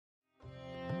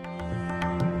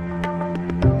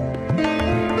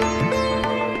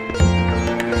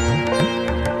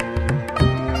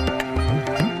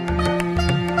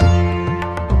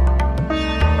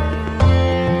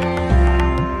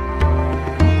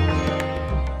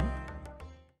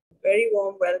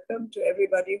warm welcome to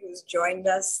everybody who's joined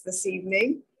us this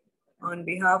evening. On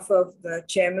behalf of the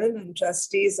chairman and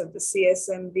trustees of the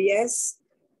CSMBS,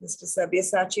 Mr.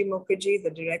 Sabyasachi Mukherjee,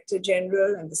 the Director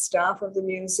General, and the staff of the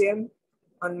museum,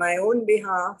 on my own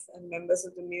behalf and members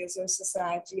of the Museum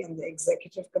Society and the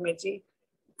Executive Committee,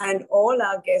 and all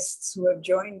our guests who have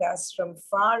joined us from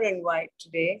far and wide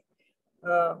today,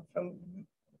 from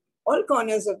all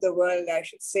corners of the world, I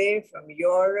should say, from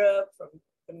Europe, from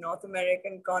the North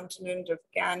American continent, of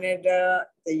Canada,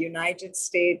 the United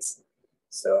States.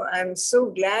 So I'm so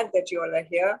glad that you all are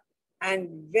here and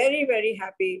very, very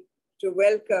happy to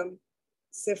welcome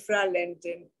Sifra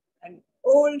Lentin, an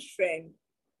old friend.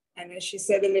 And as she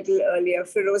said a little earlier,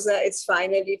 Firoza, it's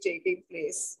finally taking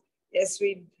place. Yes,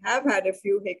 we have had a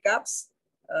few hiccups.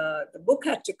 The book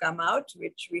had to come out,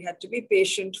 which we had to be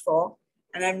patient for.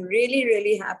 And I'm really,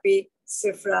 really happy,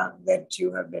 Sifra, that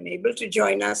you have been able to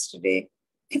join us today.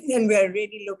 And we're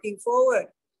really looking forward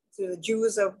to the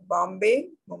Jews of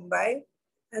Bombay, Mumbai,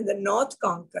 and the North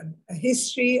Konkan, a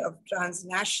history of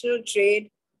transnational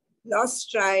trade, lost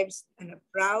tribes, and a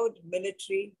proud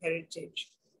military heritage.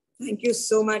 Thank you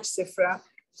so much, Sifra.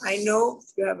 I know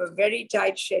you have a very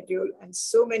tight schedule and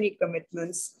so many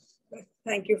commitments, but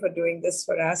thank you for doing this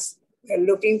for us. We're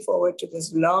looking forward to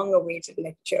this long-awaited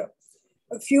lecture.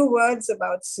 A few words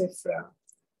about Sifra.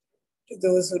 To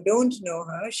those who don't know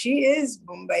her, she is a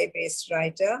Mumbai-based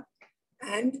writer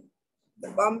and the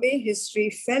Bombay History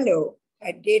Fellow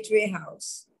at Gateway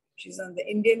House. She's on the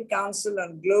Indian Council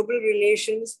on Global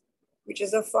Relations, which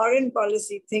is a foreign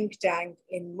policy think tank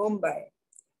in Mumbai.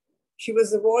 She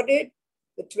was awarded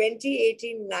the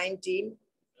 2018-19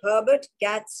 Herbert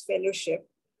Katz Fellowship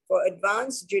for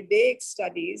Advanced Judaic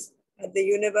Studies at the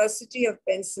University of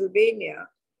Pennsylvania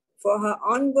for her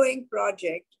ongoing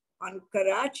project on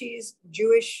Karachi's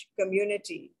Jewish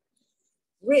community,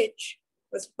 which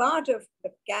was part of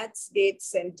the Katz Gate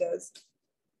Center's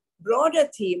broader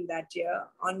theme that year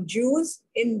on Jews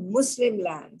in Muslim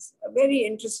lands. A very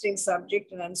interesting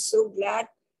subject, and I'm so glad,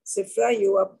 Sifra,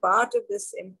 you are part of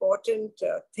this important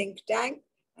think tank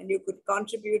and you could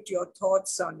contribute your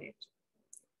thoughts on it.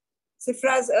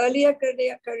 Sifra's earlier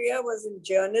career was in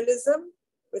journalism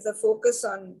with a focus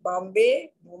on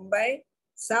Bombay, Mumbai,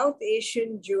 South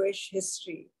Asian Jewish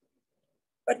history.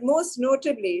 But most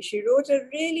notably, she wrote a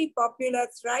really popular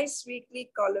thrice-weekly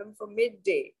column for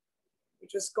Midday,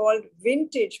 which was called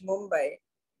Vintage Mumbai.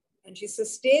 And she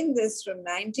sustained this from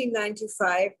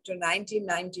 1995 to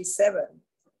 1997.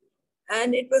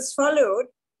 And it was followed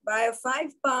by a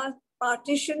 5-part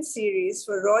partition series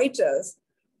for Reuters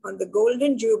on the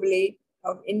Golden Jubilee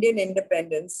of Indian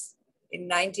independence in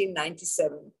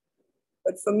 1997.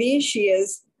 But for me, she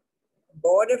is a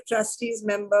Board of Trustees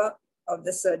member of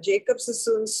the Sir Jacob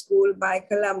Sassoon School,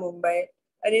 Baikala, Mumbai,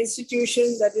 an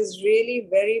institution that is really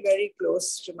very, very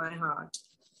close to my heart.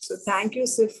 So thank you,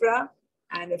 Sifra.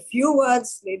 And a few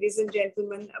words, ladies and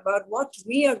gentlemen, about what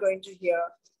we are going to hear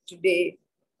today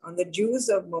on the Jews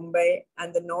of Mumbai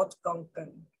and the North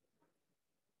Konkan.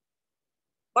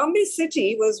 Bombay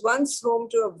City was once home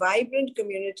to a vibrant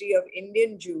community of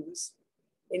Indian Jews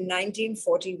in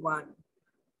 1941,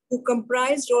 who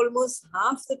comprised almost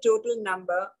half the total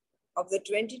number of the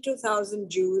 22,000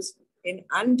 Jews in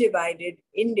undivided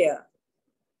India.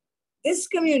 This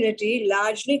community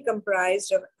largely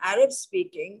comprised of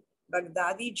Arab-speaking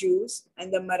Baghdadi Jews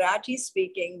and the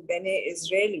Marathi-speaking Bene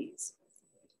Israelis.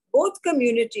 Both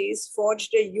communities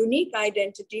forged a unique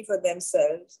identity for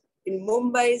themselves in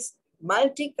Mumbai's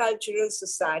multicultural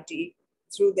society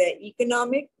through their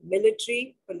economic,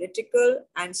 military, political,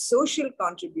 and social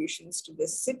contributions to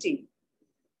this city.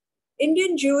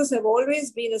 Indian Jews have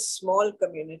always been a small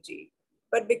community,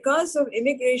 but because of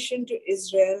immigration to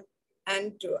Israel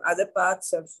and to other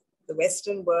parts of the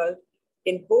Western world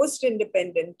in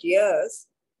post-independent years,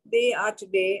 they are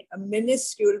today a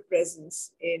minuscule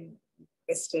presence in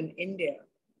Western India.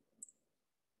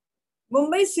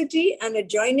 Mumbai city and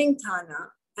adjoining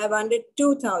Thana have under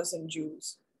 2,000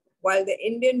 Jews, while the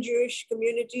Indian Jewish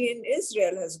community in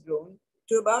Israel has grown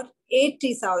to about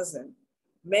 80,000,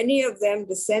 many of them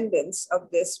descendants of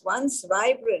this once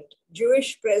vibrant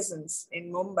Jewish presence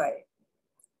in Mumbai.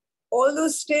 Although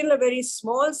still a very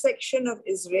small section of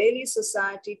Israeli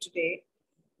society today,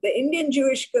 the Indian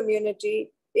Jewish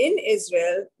community in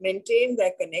Israel maintain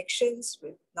their connections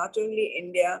with not only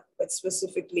India, but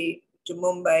specifically to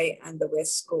Mumbai and the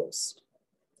West Coast.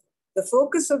 The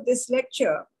focus of this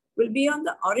lecture will be on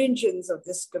the origins of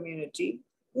this community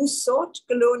who sought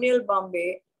colonial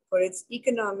Bombay for its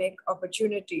economic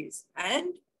opportunities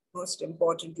and, most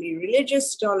importantly,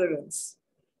 religious tolerance.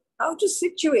 How to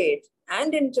situate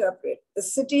and interpret the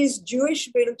city's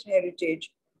Jewish-built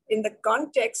heritage in the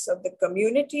context of the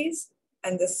communities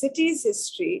and the city's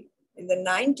history in the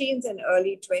 19th and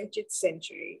early 20th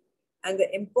century, and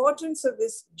the importance of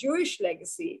this Jewish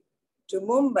legacy to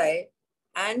Mumbai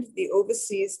and the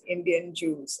overseas Indian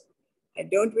Jews. I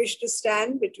don't wish to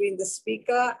stand between the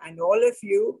speaker and all of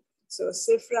you. So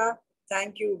Sifra,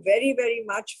 thank you very, very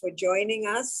much for joining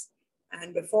us.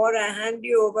 And before I hand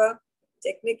you over,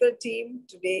 technical team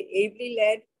today ably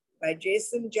led by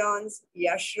Jason Johns,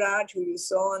 Yashraj, who you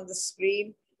saw on the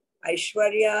screen,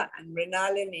 Aishwarya and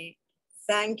Mrinalini.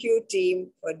 Thank you,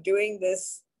 team, for doing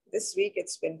this. This week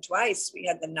it's been twice. We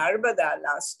had the Narbada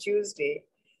last Tuesday.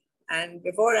 And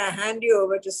before I hand you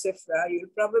over to Sifra, you'll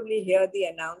probably hear the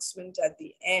announcement at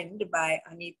the end by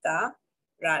Anita,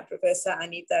 Professor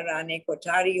Anita Rane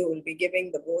Kothari, who will be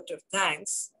giving the vote of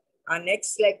thanks. Our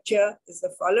next lecture is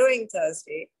the following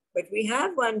Thursday, but we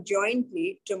have one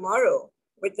jointly tomorrow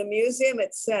with the museum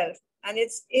itself, and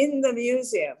it's in the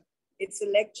museum. It's a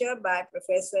lecture by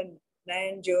Professor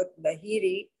Nayanjot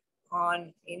Lahiri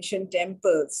on ancient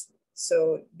temples.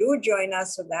 So do join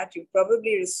us for that. You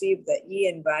probably received the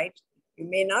e-invite. You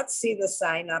may not see the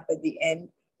sign up at the end,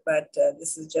 but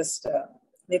this is just a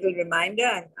little reminder,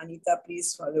 and Anita,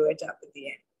 please follow it up at the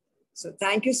end. So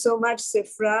thank you so much,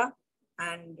 Sifra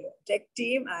and tech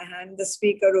team. I hand the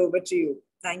speaker over to you.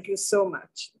 Thank you so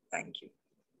much. Thank you.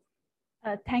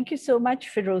 Thank you so much,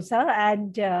 Firoza.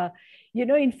 And, you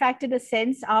know, in fact, in a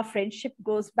sense, our friendship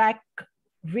goes back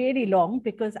really long,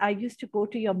 because I used to go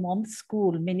to your mom's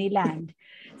school, Miniland.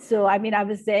 So, I mean, I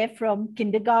was there from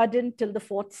kindergarten till the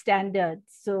 4th standard.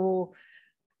 So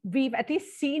we've at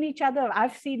least seen each other.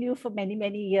 I've seen you for many,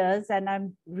 many years, and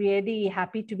I'm really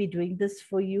happy to be doing this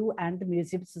for you and the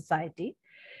Museum Society.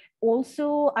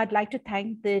 Also, I'd like to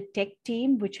thank the tech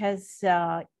team, which has,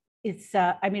 I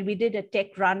mean, we did a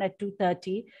tech run at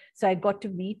 2:30, so I got to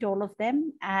meet all of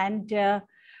them. And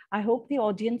I hope the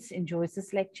audience enjoys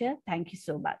this lecture. Thank you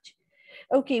so much.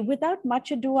 Okay, without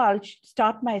much ado, I'll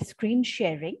start my screen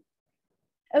sharing.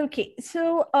 Okay,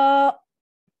 so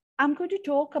I'm going to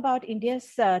talk about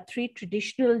India's 3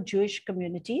 traditional Jewish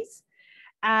communities,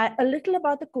 a little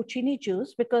about the Cochini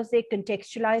Jews, because they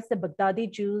contextualize the Baghdadi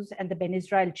Jews and the Ben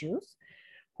Israel Jews,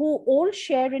 who all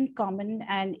share in common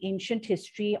an ancient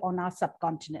history on our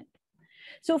subcontinent.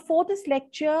 So for this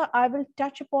lecture, I will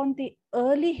touch upon the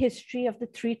early history of the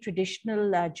 3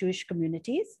 traditional Jewish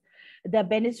communities, the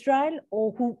Ben Israel,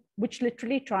 which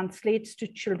literally translates to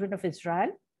children of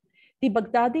Israel, the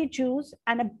Baghdadi Jews,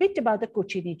 and a bit about the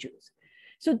Cochini Jews.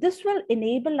 So this will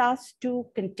enable us to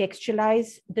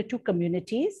contextualize the 2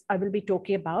 communities I will be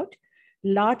talking about,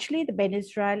 largely the Ben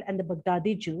Israel and the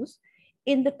Baghdadi Jews,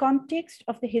 in the context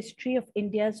of the history of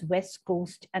India's West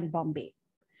Coast and Bombay.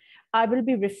 I will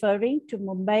be referring to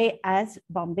Mumbai as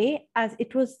Bombay, as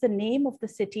it was the name of the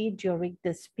city during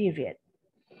this period.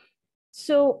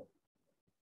 So,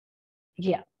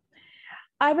 yeah.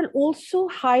 I will also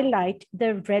highlight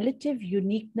the relative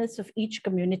uniqueness of each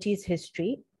community's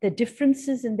history, the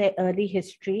differences in their early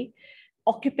history,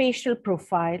 occupational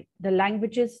profile, the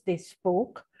languages they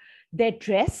spoke, their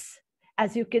dress.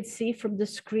 As you can see from the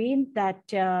screen, that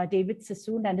David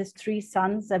Sassoon and his 3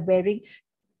 sons are wearing,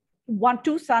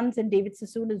 2 sons and David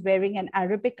Sassoon is wearing an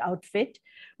Arabic outfit,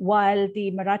 while the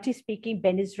Marathi-speaking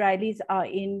Ben Israelis are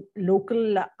in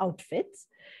local outfits.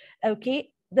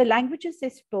 Okay, the languages they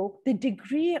spoke, the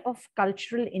degree of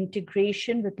cultural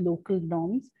integration with local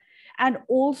norms, and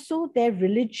also their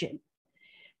religion.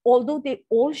 Although they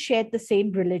all shared the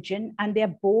same religion, and they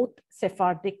are both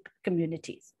Sephardic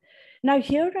communities. Now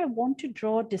here I want to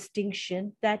draw a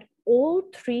distinction that all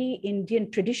 3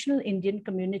 traditional Indian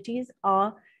communities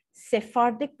are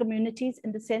Sephardic communities,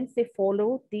 in the sense they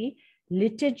follow the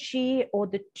liturgy or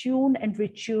the tune and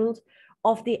rituals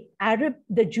of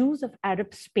the Jews of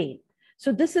Arab Spain.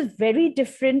 So this is very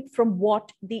different from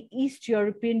what the East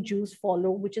European Jews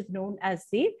follow, which is known as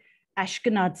the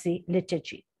Ashkenazi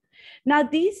liturgy. Now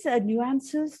these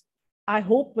nuances, I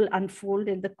hope, will unfold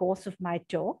in the course of my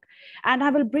talk. And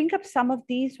I will bring up some of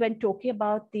these when talking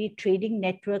about the trading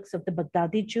networks of the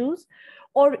Baghdadi Jews,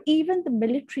 or even the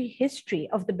military history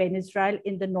of the Ben Israel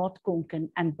in the North Konkan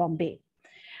and Bombay.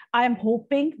 I am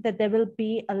hoping that there will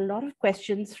be a lot of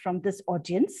questions from this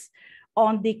audience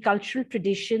on the cultural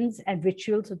traditions and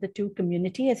rituals of the 2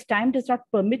 communities, as time does not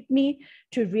permit me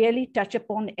to really touch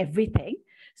upon everything.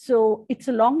 So it's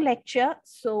a long lecture,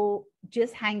 so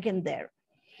just hang in there.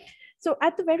 So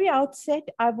at the very outset,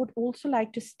 I would also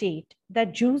like to state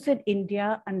that Jews in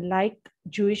India, unlike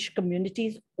Jewish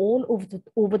communities all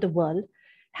over the world,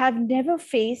 have never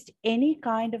faced any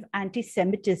kind of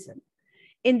anti-Semitism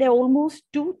in their almost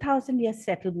 2,000-year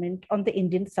settlement on the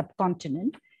Indian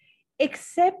subcontinent,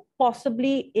 except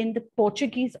possibly in the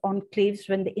Portuguese enclaves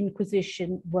when the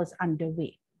Inquisition was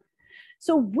underway.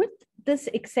 So with this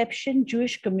exception,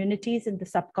 Jewish communities in the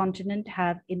subcontinent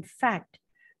have in fact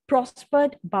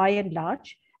prospered by and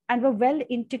large and were well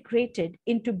integrated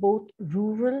into both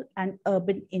rural and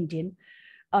urban Indian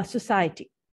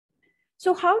society.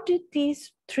 So how did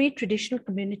these three traditional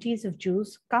communities of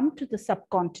Jews come to the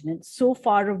subcontinent so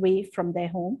far away from their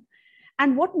home?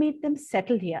 And what made them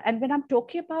settle here? And when I'm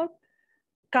talking about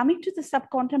coming to the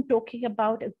subcontinent, I'm talking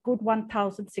about a good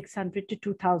 1,600 to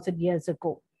 2,000 years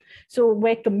ago. So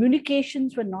where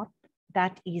communications were not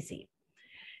that easy.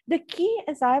 The key,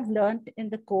 as I've learned in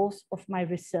the course of my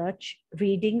research,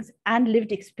 readings, and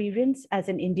lived experience as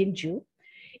an Indian Jew,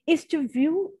 is to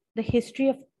view the history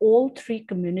of all three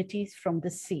communities from the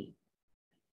sea.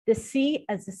 The sea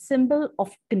as a symbol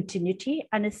of continuity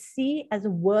and a sea as a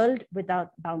world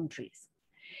without boundaries.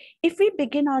 If we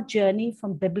begin our journey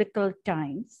from biblical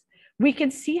times, we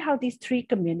can see how these three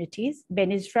communities,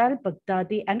 Bene Israel,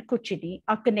 Baghdadi, and Cochin,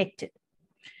 are connected.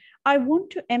 I want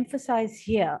to emphasize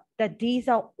here that these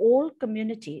are all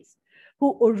communities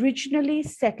who originally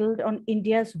settled on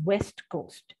India's west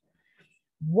coast.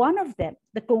 One of them,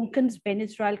 the Konkan's Bene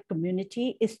Israel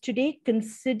community, is today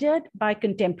considered by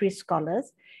contemporary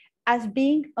scholars as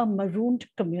being a marooned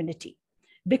community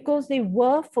because they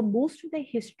were, for most of their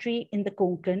history in the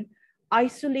Konkan,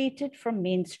 isolated from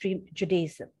mainstream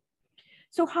Judaism.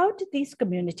 So how did these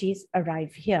communities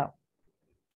arrive here?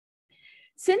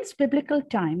 Since biblical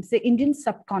times, the Indian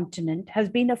subcontinent has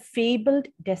been a fabled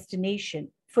destination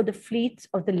for the fleets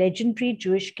of the legendary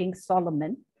Jewish king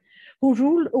Solomon, who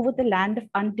ruled over the land of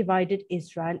undivided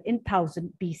Israel in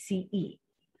 1000 BCE.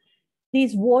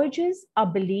 These voyages are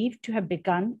believed to have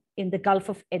begun in the Gulf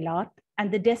of Elat,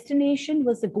 and the destination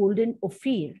was the Golden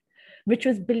Ophir, which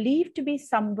was believed to be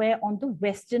somewhere on the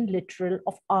western littoral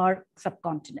of our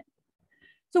subcontinent.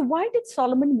 So why did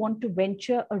Solomon want to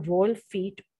venture a royal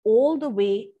fleet all the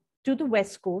way to the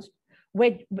west coast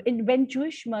when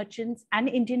Jewish merchants and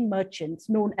Indian merchants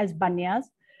known as banyas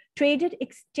traded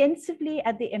extensively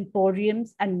at the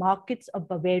emporiums and markets of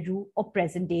Baveru or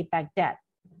present-day Baghdad?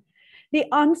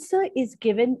 The answer is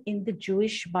given in the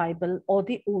Jewish Bible or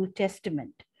the Old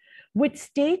Testament, which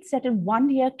states that in 1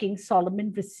 year, King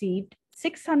Solomon received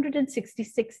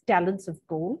 666 talents of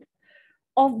gold,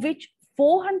 of which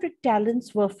 400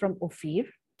 talents were from Ophir,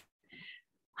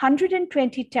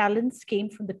 120 talents came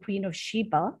from the Queen of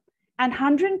Sheba, and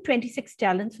 126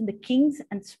 talents from the kings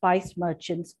and spice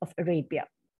merchants of Arabia.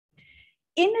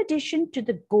 In addition to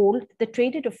the gold, the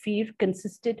trade at Ophir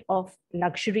consisted of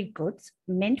luxury goods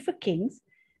meant for kings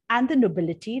and the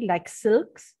nobility like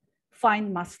silks,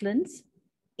 fine muslins,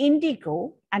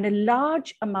 indigo, and a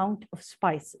large amount of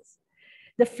spices.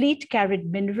 The fleet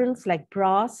carried minerals like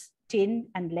brass, tin,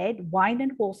 and lead, wine,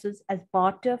 and horses as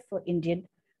barter for Indian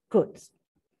goods.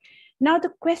 Now,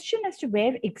 the question as to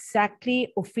where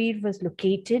exactly Ophir was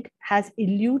located has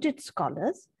eluded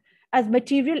scholars, as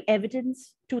material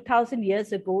evidence 2,000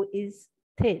 years ago is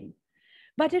thin.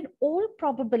 But in all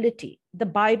probability, the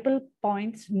Bible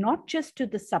points not just to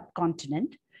the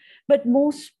subcontinent, but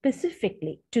more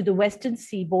specifically to the western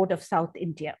seaboard of South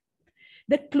India.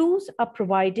 The clues are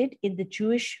provided in the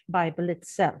Jewish Bible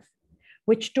itself,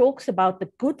 which talks about the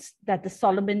goods that the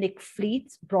Solomonic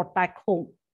fleets brought back home.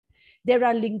 There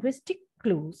are linguistic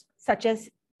clues, such as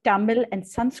Tamil and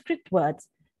Sanskrit words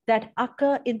that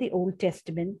occur in the Old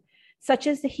Testament, such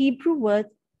as the Hebrew word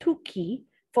tuki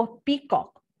for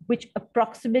peacock, which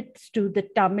approximates to the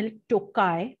Tamil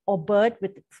tokai or bird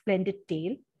with splendid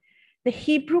tail, the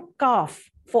Hebrew kaf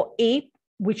for ape,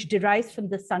 which derives from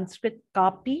the Sanskrit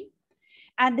kapi,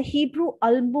 and the Hebrew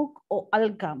almug or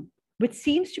algam, which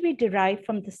seems to be derived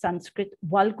from the Sanskrit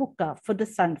valguka for the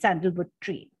sandalwood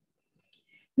tree.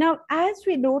 Now, as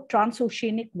we know,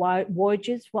 transoceanic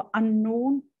voyages were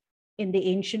unknown in the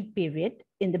ancient period,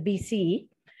 in the BCE,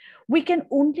 we can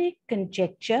only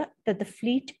conjecture that the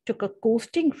fleet took a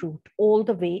coasting route all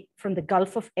the way from the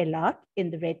Gulf of Elat in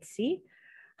the Red Sea,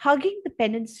 hugging the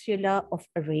peninsula of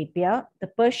Arabia, the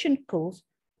Persian coast,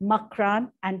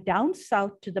 Makran, and down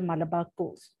south to the Malabar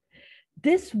coast.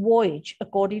 This voyage,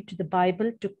 according to the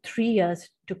Bible, took 3 years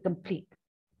to complete.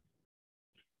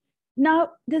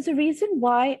 Now, there's a reason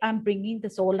why I'm bringing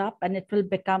this all up, and it will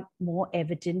become more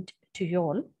evident to you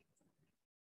all.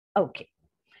 Okay.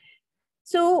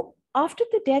 So after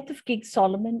the death of King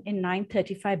Solomon in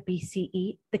 935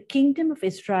 BCE, the kingdom of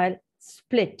Israel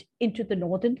split into the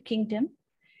northern kingdom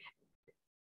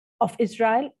of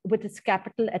Israel with its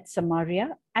capital at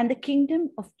Samaria and the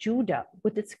kingdom of Judah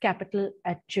with its capital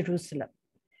at Jerusalem.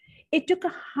 It took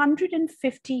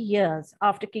 150 years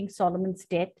after King Solomon's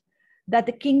death that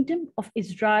the kingdom of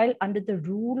Israel under the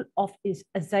rule of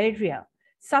Azariah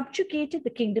subjugated the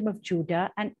kingdom of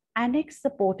Judah and annexed the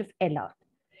port of Elat.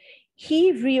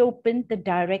 He reopened the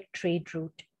direct trade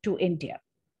route to India.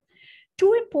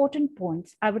 Two important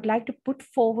points I would like to put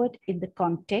forward in the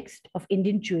context of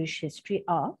Indian Jewish history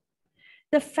are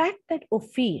the fact that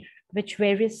Ophir, which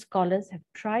various scholars have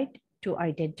tried to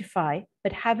identify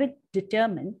but haven't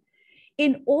determined,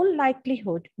 in all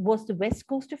likelihood was the west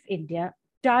coast of India,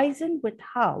 ties in with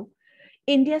how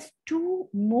India's two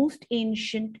most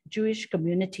ancient Jewish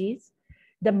communities,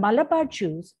 the Malabar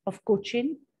Jews of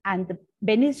Cochin and the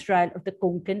Bene Israel of the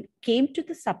Konkan, came to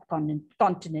the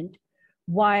subcontinent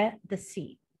via the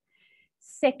sea.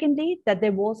 Secondly, that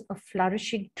there was a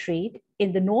flourishing trade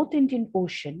in the North Indian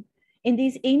Ocean in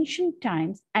these ancient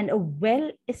times and a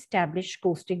well-established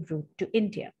coasting route to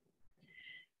India.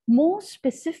 More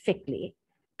specifically,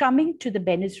 coming to the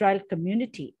Bene Israel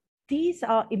community, these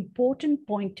are important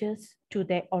pointers to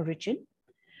their origin.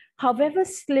 However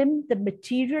slim the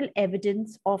material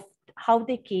evidence of how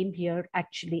they came here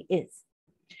actually is.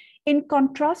 In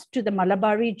contrast to the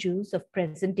Malabari Jews of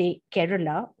present-day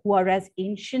Kerala, who are as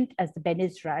ancient as the Bene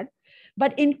Israel,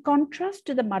 but in contrast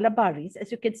to the Malabaris,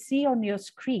 as you can see on your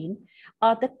screen,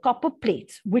 are the copper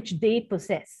plates which they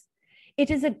possess.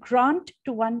 It is a grant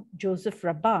to one Joseph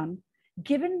Rabban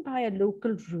given by a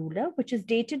local ruler, which is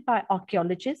dated by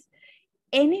archaeologists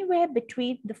anywhere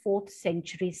between the 4th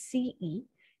century CE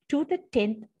to the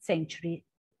 10th century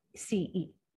CE.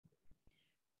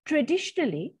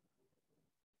 Additionally,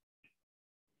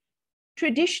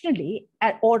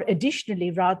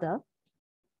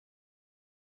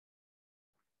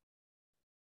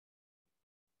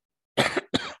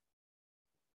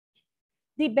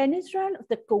 the Bene Israel of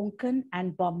the Konkan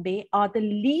and Bombay are the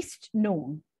least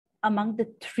known among the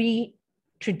three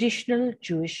traditional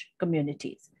Jewish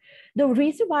communities. The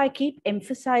reason why I keep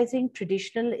emphasizing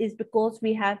traditional is because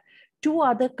we have two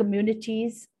other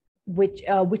communities which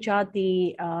are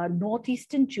the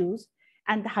Northeastern Jews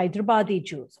and the Hyderabadi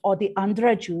Jews, or the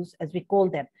Andhra Jews as we call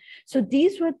them. So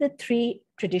these were the three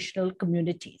traditional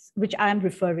communities which I am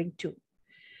referring to.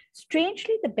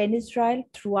 Strangely, the Bene Israel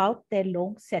throughout their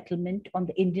long settlement on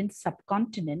the Indian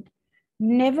subcontinent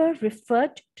never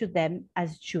referred to themselves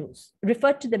as Jews.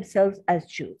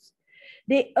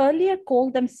 They earlier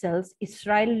called themselves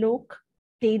Israel Lok,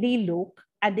 Teli Lok,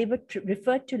 and they were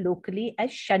referred to locally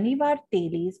as Shanwar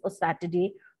Tellis, or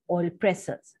Saturday oil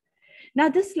pressers. Now,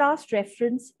 this last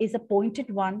reference is a pointed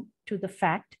one to the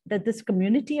fact that this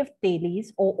community of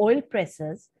Tellis, or oil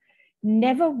pressers,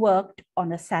 never worked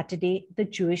on a Saturday, the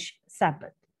Jewish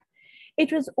Sabbath.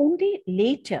 It was only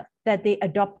later that they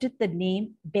adopted the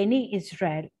name Bene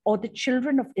Israel, or the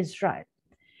children of Israel.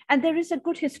 And there is a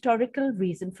good historical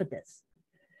reason for this.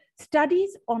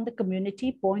 Studies on the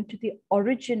community point to the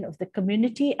origin of the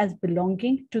community as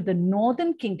belonging to the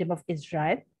northern kingdom of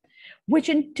Israel, which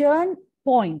in turn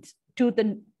points to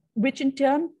the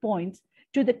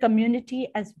community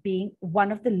as being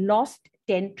one of the lost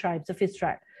 10 tribes of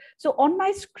Israel. So on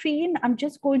my screen, I'm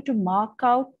just going to mark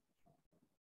out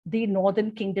the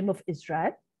northern kingdom of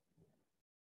Israel.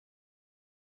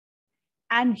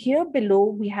 And here below,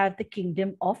 we have the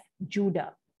kingdom of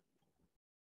Judah.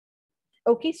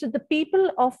 Okay, so the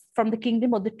people from the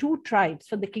kingdom, or the two tribes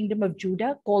from the kingdom of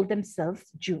Judah, call themselves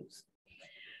Jews.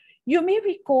 You may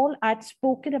recall I'd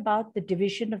spoken about the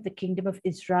division of the kingdom of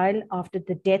Israel after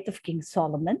the death of King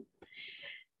Solomon.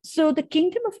 So the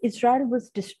kingdom of Israel was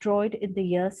destroyed in the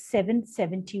year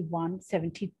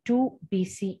 771-72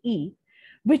 BCE,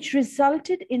 which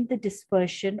resulted in the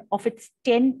dispersion of its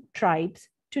 10 tribes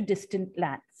to distant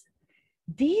lands.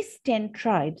 These 10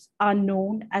 tribes are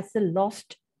known as the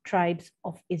lost tribes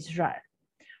of Israel,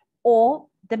 or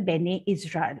the Bene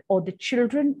Israel, or the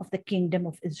children of the kingdom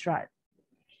of Israel.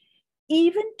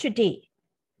 Even today,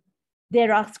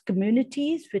 there are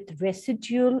communities with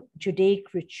residual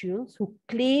Judaic rituals who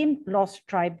claim lost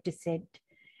tribe descent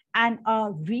and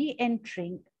are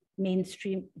re-entering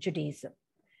mainstream Judaism.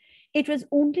 It was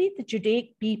only the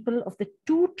Judaic people of the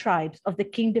two tribes of the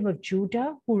kingdom of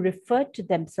Judah who referred to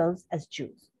themselves as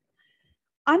Jews.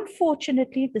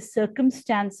 Unfortunately, the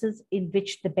circumstances in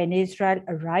which the Bene Israel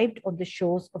arrived on the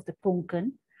shores of the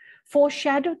Konkan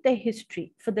foreshadowed their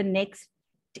history for the next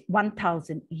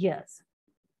 1,000 years.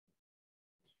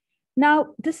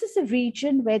 Now, this is a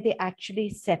region where they actually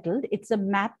settled. It's a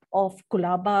map of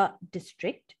Colaba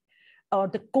district, or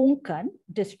the Konkan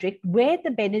district, where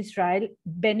the Bene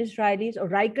Israelis, or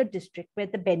Raigad district, where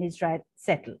the Bene Israel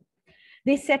settled.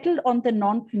 They settled on the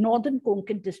northern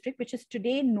Konkan district, which is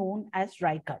today known as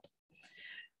Raigad.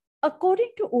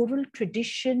 According to oral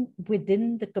tradition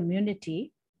within the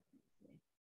community,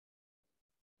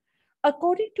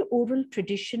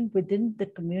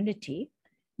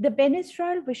 the Ben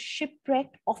Israel was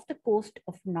shipwrecked off the coast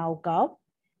of Navgaon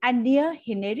and near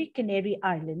Hineri Canary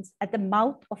Islands at the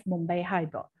mouth of Mumbai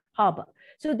harbor.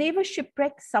 So they were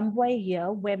shipwrecked somewhere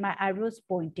here where my arrow is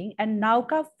pointing, and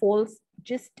Navgaon falls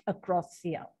just across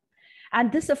here.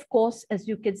 And this, of course, as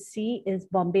you can see, is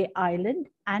Bombay Island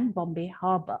and Bombay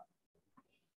Harbor.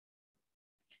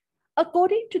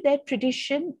 According to their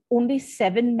tradition, only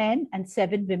 7 men and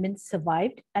 7 women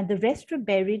survived, and the rest were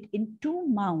buried in 2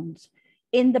 mounds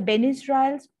in the Ben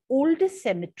Israel's oldest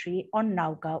cemetery on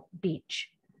Navgaon beach.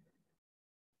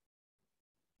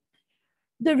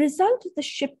 The result of the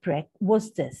shipwreck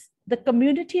was this: the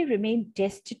community remained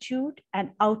destitute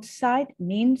and outside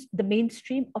the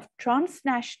mainstream of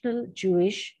transnational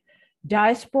Jewish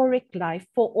diasporic life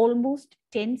for almost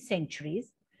 10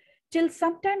 centuries, till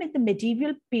sometime in the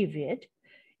medieval period,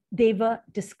 they were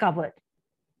discovered,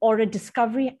 or a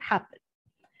discovery happened.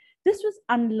 This was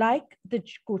unlike the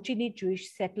Cochin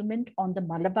Jewish settlement on the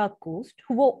Malabar coast,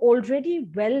 who were already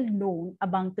well known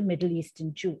among the Middle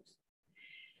Eastern Jews.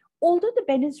 Although the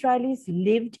Ben Israelis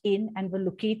lived in and were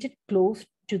located close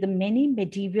to the many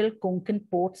medieval Konkan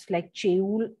ports like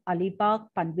Cheul, Alibag,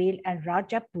 Panvel, and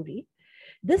Rajapuri,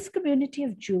 this community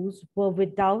of Jews were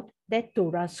without their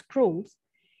Torah scrolls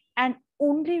and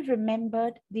only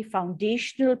remembered the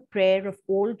foundational prayer of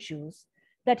all Jews,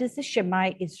 that is the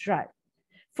Shema Israel,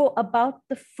 for about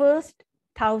the first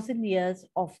 1,000 years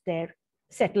of their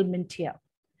settlement here.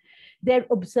 Their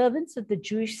observance of the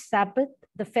Jewish Sabbath,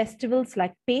 the festivals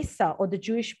like Pesach or the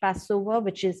Jewish Passover,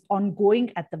 which is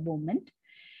ongoing at the moment,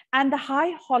 and the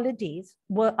high holidays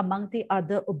were among the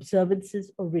other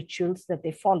observances or rituals that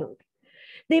they followed.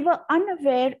 They were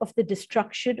unaware of the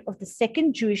destruction of the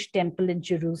second Jewish temple in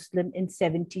Jerusalem in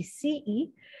 70 CE,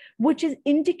 which is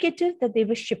indicative that they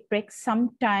were shipwrecked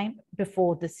sometime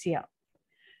before this year.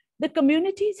 The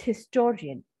community's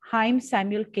historian, Chaim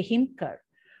Samuel Kehimker,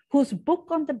 whose book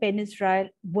on the Ben Israel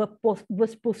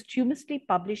was posthumously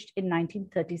published in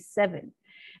 1937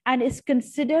 and is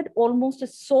considered almost a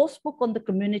source book on the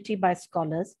community by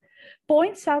scholars,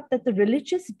 points out that the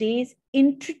religious days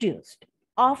introduced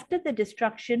after the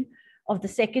destruction of the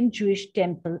second Jewish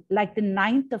temple, like the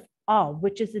 9th of Av,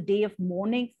 which is the day of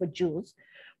mourning for Jews,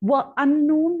 were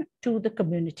unknown to the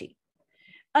community.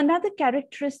 Another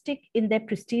characteristic in their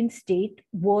pristine state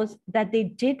was that they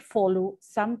did follow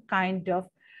some kind of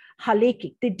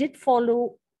halakhic. They did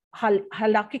follow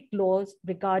halakhic laws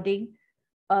regarding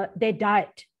their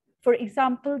diet. For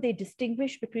example, they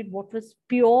distinguished between what was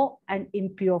pure and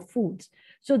impure foods.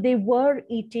 So they were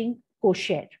eating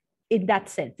kosher in that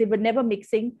sense. They were never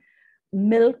mixing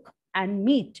milk and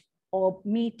meat or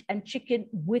meat and chicken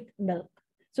with milk.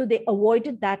 So they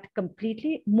avoided that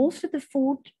completely. Most of the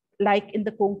food, like in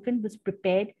the Konkan, was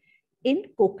prepared in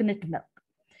coconut milk.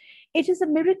 It is a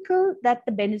miracle that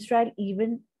the Ben Israel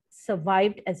even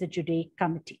survived as a Judaic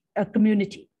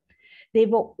community. They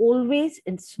were always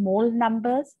in small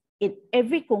numbers in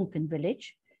every Konkan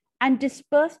village and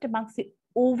dispersed amongst the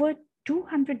over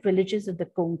 200 villages of the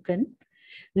Konkan,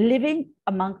 living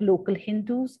among local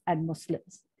Hindus and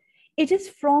Muslims. It is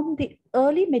from the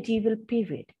early medieval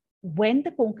period, when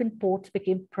the Konkan ports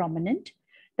became prominent,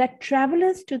 that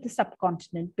travelers to the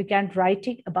subcontinent began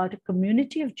writing about a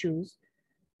community of Jews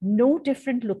no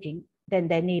different looking than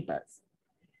their neighbors.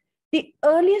 The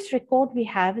earliest record we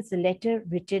have is a letter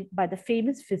written by the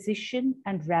famous physician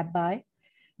and rabbi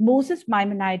Moses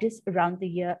Maimonides around the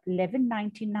year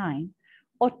 1199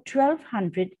 or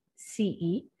 1200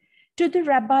 CE to the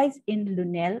rabbis in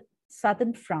Lunel,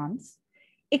 southern France,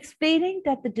 explaining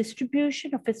that the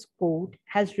distribution of his code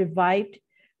has revived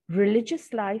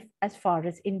religious life as far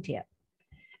as India.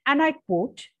 And I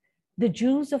quote, "The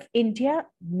Jews of India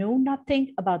know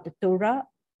nothing about the Torah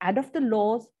and of the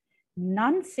laws,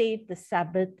 none save the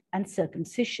Sabbath and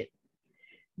circumcision."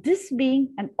 This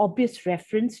being an obvious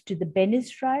reference to the Ben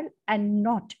Israel and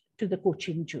not to the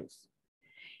Cochin Jews.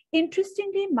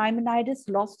 Interestingly, Maimonides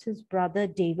lost his brother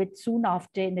David soon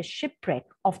after in a shipwreck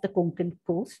off the Konkan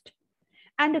coast.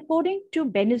 And according to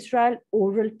Ben Israel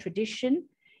oral tradition,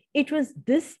 it was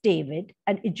this David,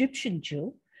 an Egyptian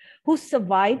Jew, who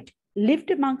survived,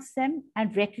 lived amongst them,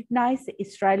 and recognized the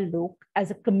Israel Lok as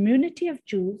a community of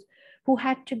Jews who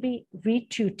had to be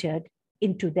retutored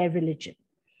into their religion.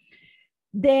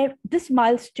 This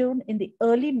milestone in the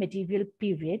early medieval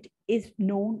period is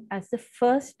known as the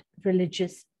first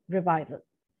religious revival.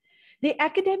 The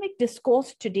academic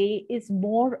discourse today is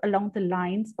more along the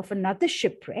lines of another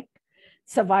shipwreck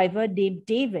survivor named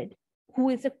David, who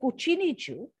is a Cochini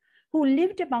Jew, who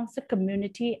lived amongst the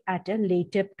community at a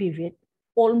later period,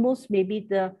 almost maybe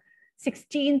the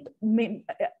 16th,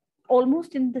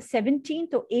 almost in the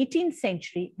 17th or 18th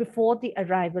century before the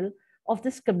arrival of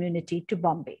this community to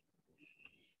Bombay.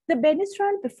 The Bene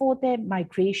Israel, before their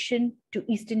migration to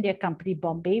East India Company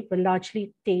Bombay, were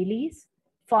largely Tellis,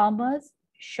 farmers,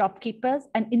 shopkeepers,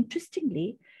 and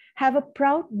interestingly, have a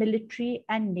proud military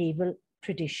and naval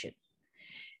tradition.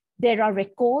 There are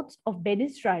records of Bene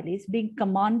Israelis being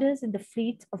commanders in the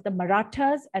fleets of the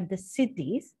Marathas and the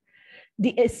Siddhis,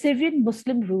 the Assyrian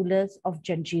Muslim rulers of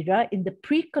Janjira in the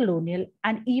pre-colonial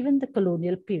and even the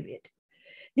colonial period.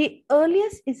 The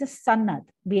earliest is a sanad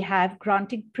we have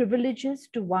granting privileges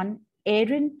to one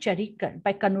Aaron Charikar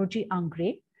by Kanurji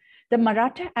Angre, the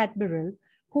Maratha admiral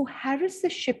who harassed the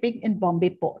shipping in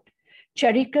Bombay port.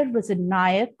 Charikar was a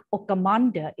Nayak or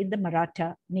commander in the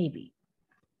Maratha Navy.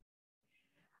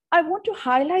 I want to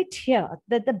highlight here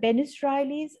that the Bene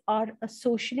Israelis are a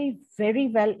socially very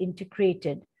well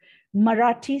integrated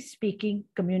Marathi-speaking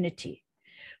community,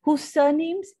 whose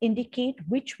surnames indicate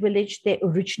which village they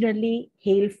originally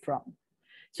hail from.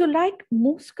 So like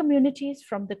most communities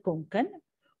from the Konkan,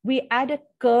 we add a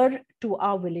Kar to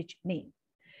our village name.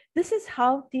 This is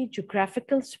how the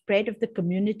geographical spread of the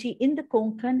community in the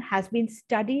Konkan has been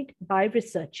studied by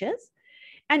researchers.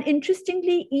 And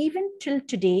interestingly, even till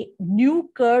today, new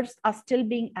Kars are still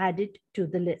being added to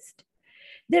the list.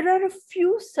 There are a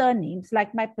few surnames,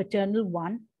 like my paternal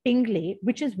one, Pingle,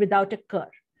 which is without a Kar.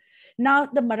 Now,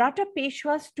 the Maratha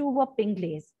Peshwas too were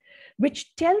Pingles,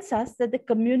 which tells us that the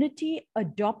community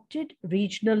adopted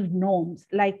regional norms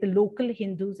like the local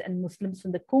Hindus and Muslims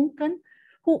from the Konkan,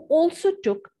 who also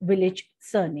took village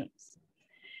surnames.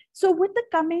 So with the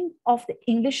coming of the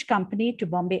English company to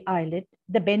Bombay Island,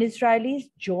 the Bene Israelis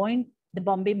joined the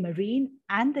Bombay Marine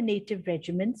and the native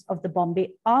regiments of the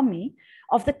Bombay Army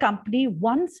of the company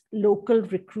once local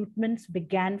recruitments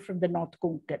began from the North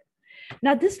Konkan.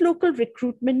 Now, this local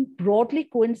recruitment broadly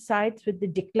coincides with the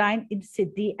decline in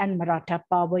Siddhi and Maratha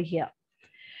power here.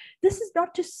 This is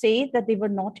not to say that they were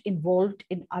not involved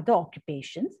in other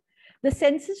occupations. The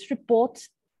census reports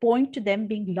point to them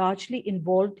being largely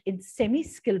involved in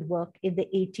semi-skilled work in the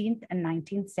 18th and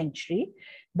 19th century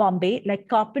Bombay, like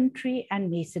carpentry and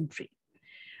masonry.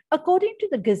 According to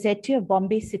the Gazetteer of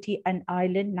Bombay City and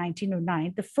Island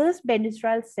 1909, the first Bene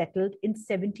Israel settled in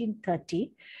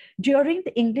 1730 during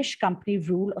the English company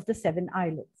rule of the Seven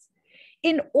Islands.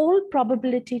 In all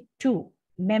probability, too,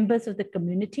 members of the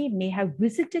community may have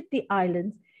visited the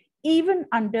islands even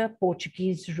under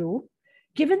Portuguese rule,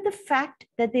 given the fact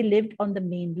that they lived on the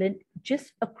mainland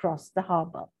just across the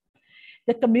harbor.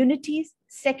 The community's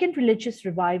second religious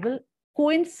revival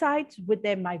coincides with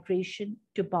their migration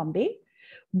to Bombay,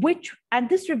 and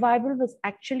this revival was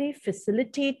actually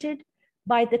facilitated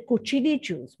by the Cochini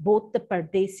Jews, both the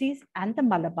Pardesis and the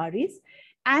Malabaris,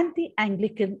 and the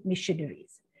Anglican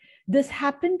missionaries. This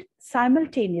happened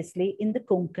simultaneously in the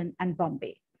Konkan and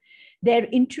Bombay. Their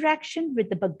interaction with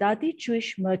the Baghdadi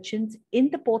Jewish merchants in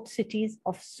the port cities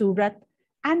of Surat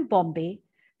and Bombay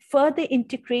further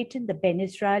integrated the Bene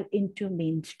Israel into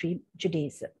mainstream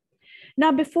Judaism.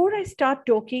 Now, before I start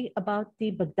talking about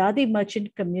the Baghdadi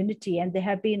merchant community, and there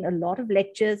have been a lot of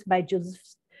lectures by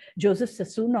Joseph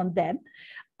Sassoon on them,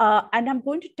 and I'm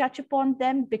going to touch upon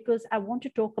them because I want to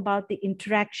talk about the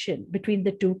interaction between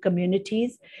the two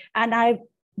communities. And I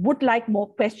would like more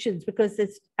questions because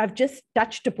I've just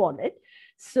touched upon it.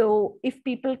 So if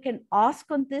people can ask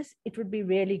on this, it would be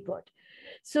really good.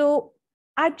 So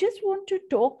I just want to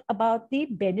talk about the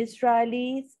Bene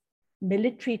Israelis'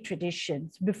 military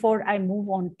traditions before I move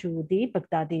on to the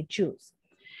Baghdadi Jews.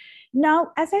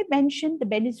 Now, as I mentioned, the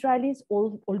Bene Israelis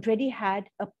already had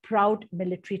a proud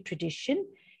military tradition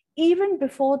even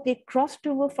before they crossed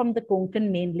over from the Konkan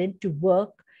mainland to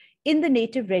work in the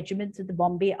native regiments of the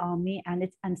Bombay Army and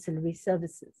its ancillary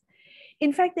services.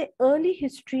 In fact, the early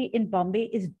history in Bombay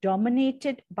is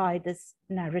dominated by this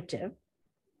narrative.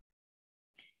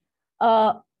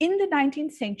 In the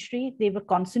 19th century, they were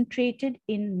concentrated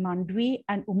in Mandvi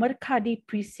and Umar Khadi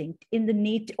precinct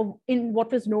in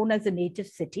what was known as the native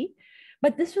city.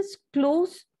 But this was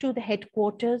close to the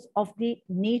headquarters of the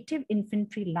native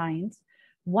infantry lines,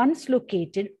 once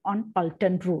located on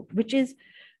Paltan Road, which is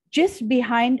just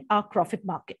behind our Crawford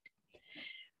Market.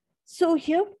 So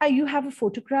here you have a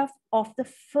photograph of the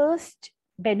first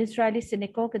Bene Israeli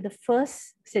synagogue and the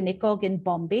first synagogue in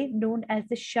Bombay, known as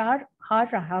the Shar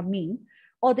HaRahamim,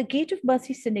 or the Gate of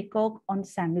Mercy Synagogue on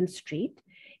Samuel Street,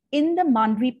 in the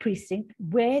Mandvi precinct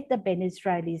where the Bene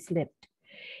Israelis lived.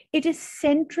 It is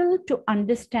central to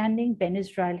understanding Bene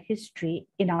Israel history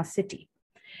in our city.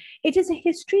 It is a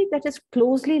history that is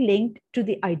closely linked to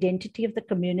the identity of the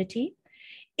community.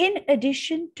 In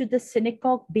addition to the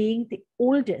synagogue being the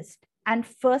oldest and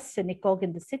first synagogue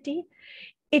in the city,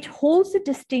 it holds the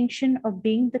distinction of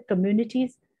being the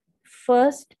community's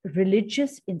first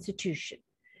religious institution.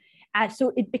 And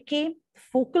so it became the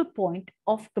focal point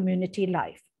of community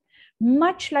life,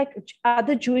 much like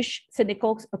other Jewish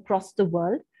synagogues across the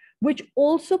world, which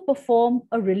also perform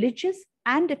a religious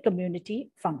and a community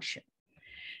function.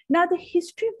 Now, the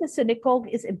history of the synagogue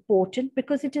is important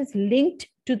because it is linked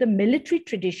to the military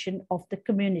tradition of the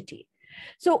community.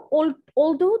 So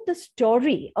although the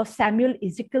story of Samuel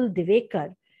Ezekiel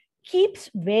Devekar keeps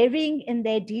varying in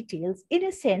their details, in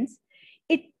a sense,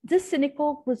 this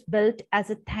synagogue was built as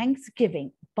a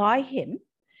thanksgiving by him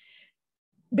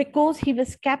because he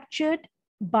was captured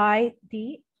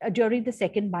during the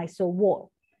Second Mysore War.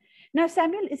 Now,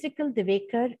 Samuel Ezekiel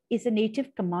Devekar is a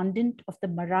native commandant of the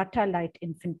Maratha Light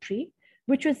Infantry,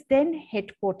 which was then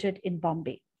headquartered in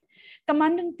Bombay.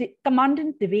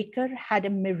 Commandant Devekar had a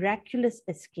miraculous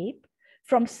escape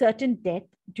from certain death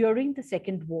during the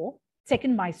Second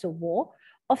Mysore War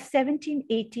of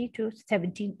 1780 to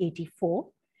 1784.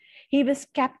 He was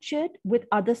captured with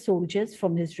other soldiers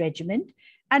from his regiment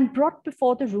and brought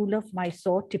before the ruler of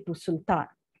Mysore, Tipu Sultan.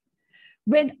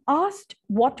 When asked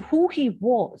who he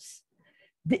was,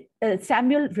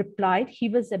 Samuel replied he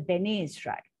was a Bene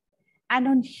Israel. And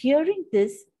on hearing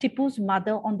this, Tipu's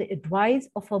mother, on the advice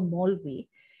of her Maulvi,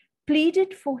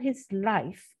 pleaded for his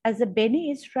life as a Bene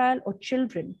Israel, or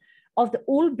children of the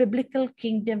old biblical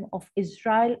kingdom of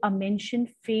Israel, are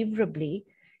mentioned favorably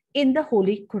in the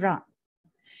Holy Quran.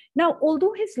 Now,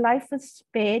 although his life was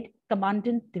spared,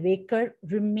 Commandant Devekar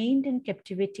remained in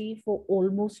captivity for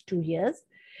almost 2 years,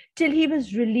 till he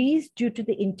was released due to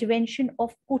the intervention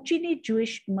of Cochin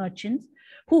Jewish merchants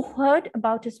who heard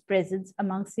about his presence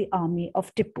amongst the army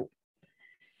of Tipu.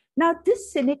 Now,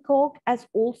 this synagogue, as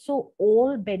also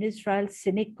all Ben Israel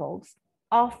synagogues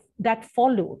that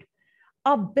followed,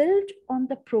 are built on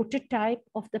the prototype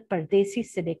of the Pardesi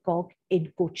synagogue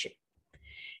in Cochin.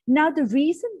 Now, the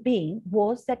reason being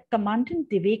was that Commandant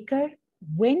Devekar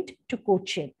went to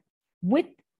Cochin with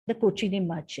the Cochini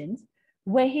merchants,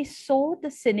 where he saw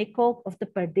the synagogue of the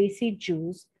Pardesi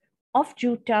Jews of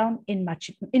Jewtown in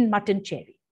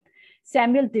Mattancherry.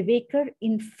 Samuel Devekar,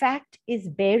 in fact, is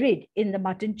buried in the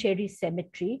Mattancherry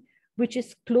cemetery, which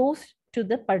is close to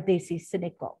the Pardesi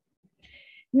synagogue.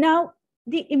 Now,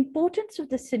 the importance of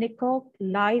the synagogue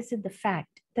lies in the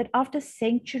fact that after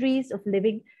centuries of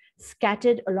living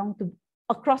scattered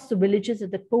across the villages of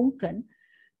the Konkan,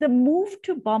 the move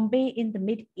to Bombay in the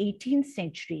mid-18th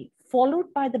century,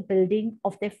 followed by the building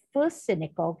of their first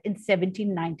synagogue in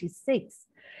 1796,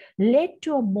 led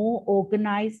to a more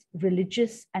organized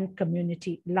religious and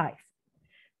community life.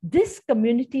 This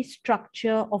community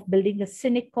structure of building a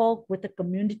synagogue with a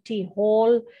community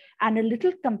hall and a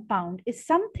little compound is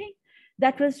something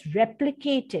that was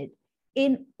replicated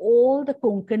in all the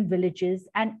Konkan villages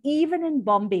and even in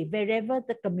Bombay, wherever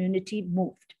the community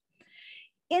moved.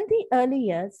 In the early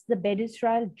years, the Ben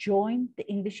Israel joined the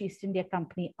English East India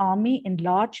Company Army in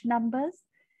large numbers.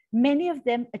 Many of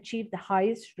them achieved the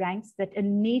highest ranks that a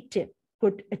native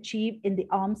could achieve in the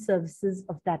armed services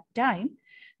of that time,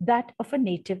 that of a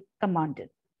native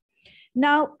commandant.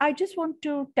 Now, I just want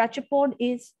to touch upon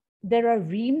there are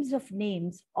reams of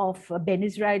names of Ben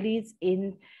Israelis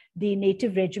in the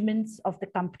native regiments of the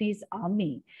company's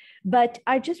army. But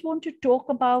I just want to talk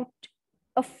about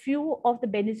a few of the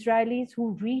Ben Israelis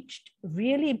who reached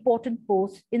really important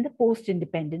posts in the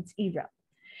post-independence era.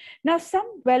 Now,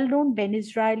 some well-known Ben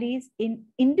Israelis in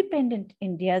independent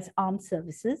India's armed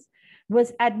services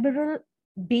was Admiral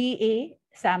B.A.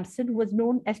 Sampson, who was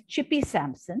known as Chippy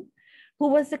Sampson, who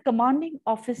was the commanding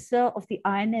officer of the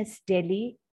INS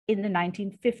Delhi in the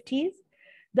 1950s,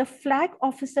 the flag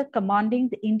officer commanding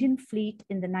the Indian fleet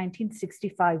in the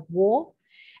 1965 war,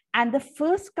 and the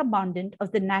first commandant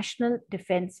of the National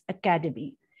Defense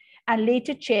Academy, and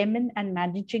later chairman and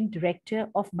managing director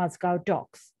of Mazgaon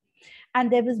Docks. And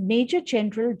there was Major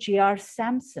General J.R.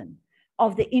 Sampson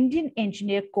of the Indian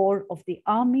Engineer Corps of the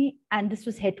Army, and this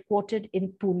was headquartered in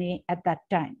Pune at that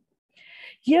time.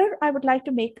 Here, I would like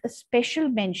to make a special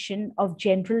mention of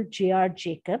General J.R.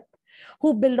 Jacob,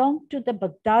 who belonged to the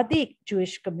Baghdadi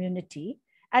Jewish community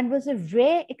and was a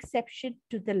rare exception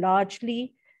to the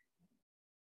largely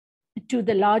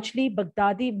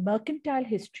Baghdadi mercantile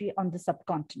history on the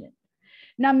subcontinent.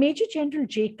 Now, Major General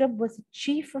Jacob was the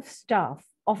Chief of Staff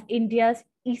of India's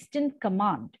Eastern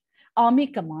Command, Army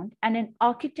Command, and an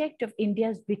architect of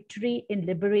India's victory in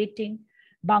liberating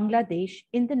Bangladesh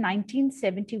in the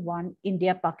 1971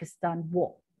 India-Pakistan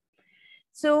War.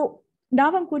 So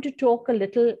now I'm going to talk a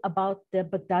little about the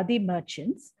Baghdadi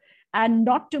merchants, and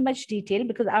not too much detail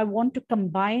because I want to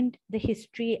combine the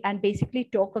history and basically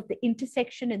talk of the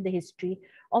intersection in the history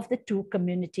of the two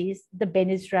communities, the Ben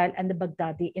Israel and the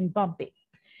Baghdadi in Bombay.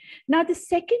 Now, the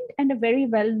second and a very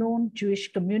well-known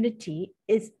Jewish community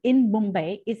is in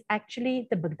Mumbai is actually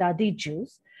the Baghdadi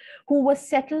Jews, who were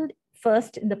settled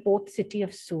first in the port city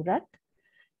of Surat,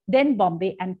 then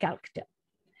Bombay and Calcutta.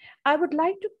 I would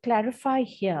like to clarify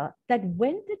here that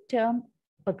when the term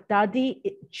Baghdadi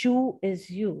Jew is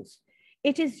used,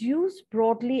 it is used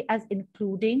broadly as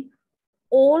including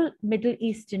all Middle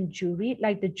Eastern Jewry,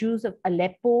 like the Jews of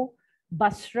Aleppo,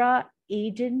 Basra,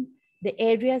 Aden, the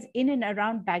areas in and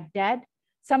around Baghdad,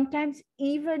 sometimes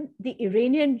even the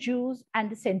Iranian Jews and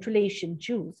the Central Asian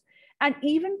Jews, and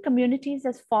even communities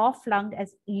as far-flung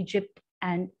as Egypt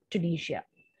and Tunisia.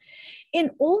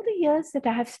 In all the years that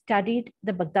I have studied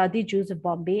the Baghdadi Jews of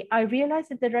Bombay, I realized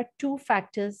that there are two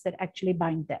factors that actually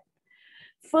bind them.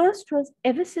 First was,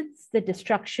 ever since the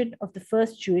destruction of the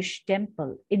first Jewish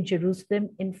temple in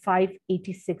Jerusalem in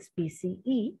 586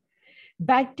 BCE,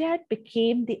 Baghdad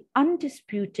became the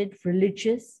undisputed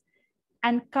religious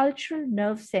and cultural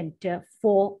nerve center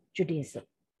for Judaism.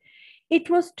 It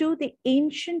was to the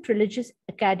ancient religious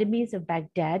academies of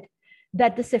Baghdad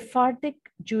that the Sephardic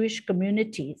Jewish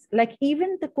communities, like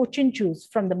even the Cochin Jews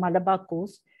from the Malabar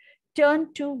coast,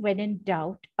 turned to when in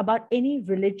doubt about any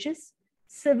religious,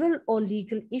 civil, or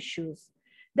legal issues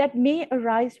that may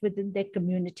arise within their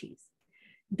communities.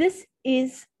 This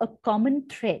is a common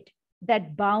thread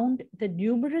that bound the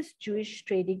numerous Jewish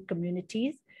trading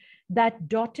communities that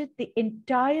dotted the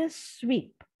entire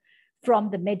sweep from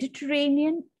the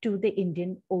Mediterranean to the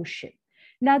Indian Ocean.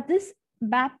 Now, this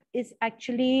map is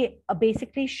actually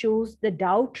basically shows the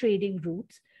Dow trading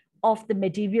routes of the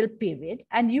medieval period.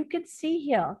 And you can see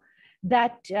here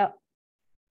that,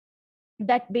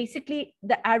 that basically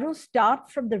the arrows start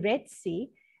from the Red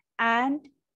Sea, and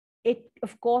it,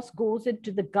 of course, goes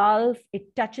into the Gulf.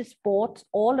 It touches ports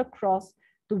all across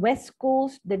the West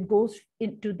Coast, then goes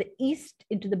into the East,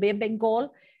 into the Bay of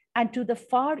Bengal, and to the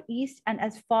Far East, and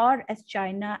as far as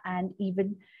China and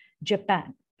even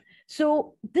Japan.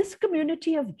 So this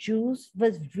community of Jews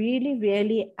was really,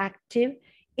 really active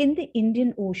in the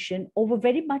Indian Ocean, over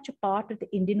very much a part of the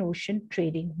Indian Ocean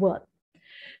trading world.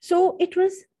 So it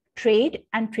was trade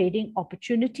and trading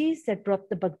opportunities that brought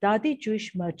the Baghdadi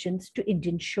Jewish merchants to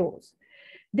Indian shores.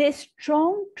 Their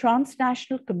strong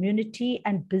transnational community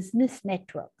and business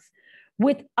networks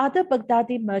with other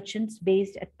Baghdadi merchants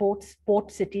based at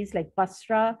port cities like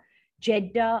Basra,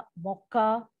 Jeddah,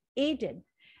 Mocha, Aden,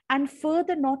 and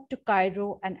further north to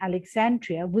Cairo and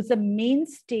Alexandria was a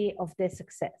mainstay of their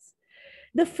success.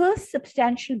 The first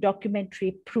substantial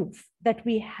documentary proof that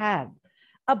we have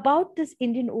about this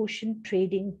Indian Ocean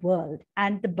trading world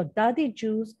and the Baghdadi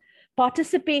Jews'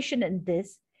 participation in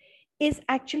this is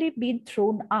actually being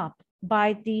thrown up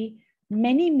by the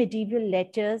many medieval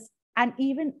letters and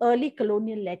even early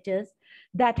colonial letters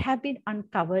that have been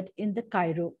uncovered in the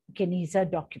Cairo Geniza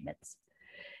documents.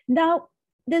 Now,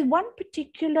 there's one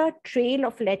particular trail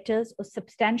of letters or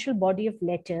substantial body of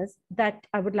letters that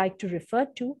I would like to refer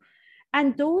to,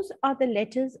 and those are the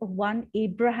letters of one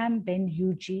Abraham ben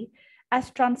Yuji, as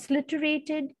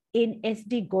transliterated in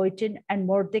S.D. Goyton and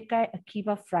Mordecai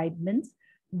Akiva Friedman's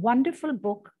wonderful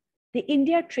book, The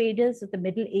India Traders of the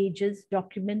Middle Ages,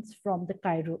 Documents from the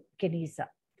Cairo Geniza.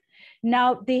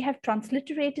 Now, they have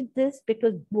transliterated this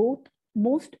because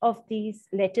most of these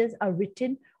letters are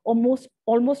written, or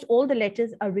almost all the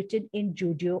letters are written in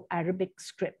Judeo-Arabic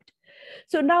script.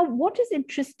 So now what is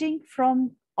interesting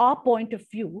from our point of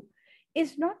view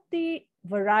is not the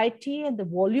variety and the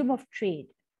volume of trade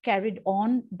carried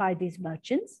on by these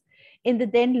merchants in the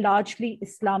then largely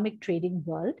Islamic trading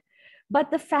world, but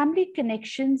the family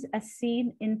connections as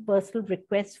seen in personal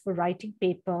requests for writing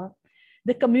paper,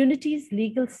 the community's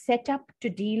legal setup to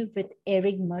deal with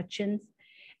erring merchants,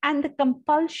 and the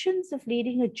compulsions of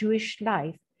leading a Jewish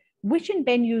life, which in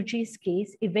Ben Yuji's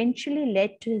case eventually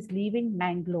led to his leaving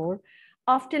Mangalore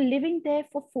after living there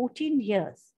for 14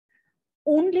 years,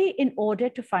 only in order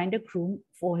to find a groom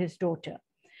for his daughter.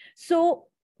 So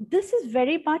this is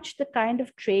very much the kind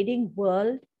of trading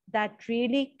world that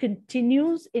really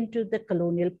continues into the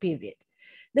colonial period.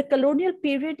 The colonial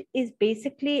period is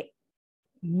basically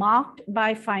marked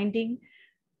by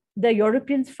the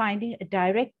Europeans finding a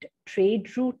direct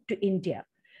trade route to India,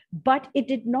 but it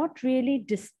did not really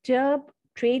disturb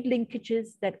trade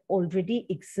linkages that already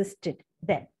existed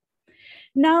then.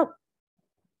 Now,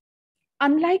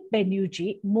 unlike Ben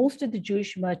Yuji, most of the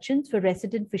Jewish merchants were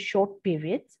resident for short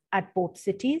periods at port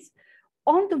cities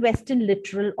on the western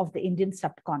littoral of the Indian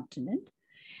subcontinent.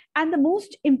 And the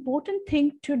most important thing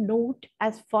to note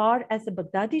as far as the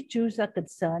Baghdadi Jews are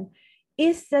concerned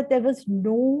is that there was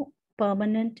no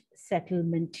permanent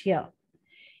settlement here,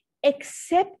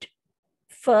 except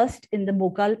first in the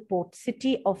Mughal port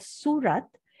city of Surat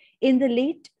in the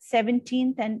late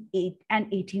 17th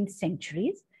and 18th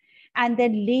centuries, and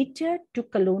then later to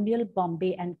colonial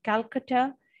Bombay and Calcutta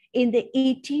in the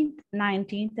 18th,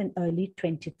 19th, and early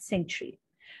 20th century.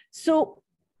 So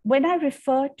when I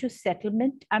refer to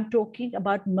settlement, I'm talking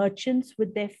about merchants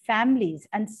with their families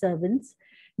and servants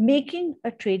making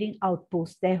a trading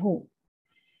outpost their home.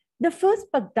 The first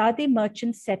Baghdadi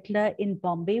merchant settler in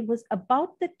Bombay was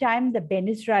about the time the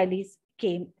Bene Israelis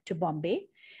came to Bombay,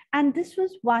 and this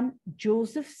was one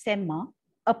Joseph Semma,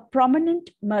 a prominent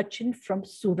merchant from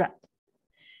Surat.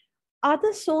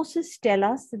 Other sources tell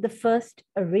us that the first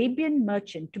Arabian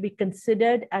merchant to be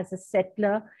considered as a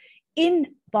settler in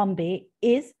Bombay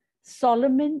is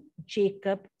Solomon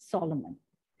Jacob Solomon.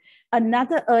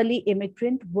 Another early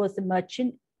immigrant was the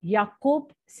merchant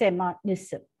Yaqub Sema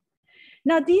Nissim.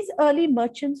 Now, these early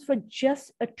merchants were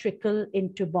just a trickle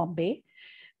into Bombay.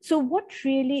 So what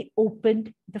really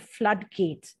opened the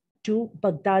floodgates to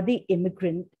Baghdadi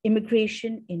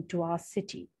immigration into our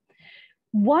city?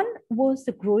 One was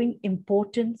the growing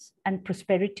importance and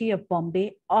prosperity of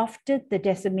Bombay after the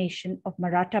decimation of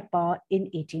Maratha power in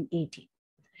 1880.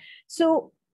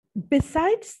 So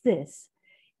besides this,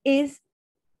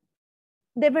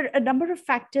 there were a number of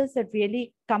factors that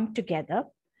really come together.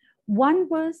 One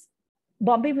was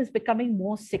Bombay was becoming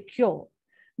more secure,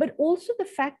 but also the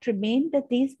fact remained that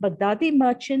these Baghdadi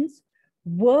merchants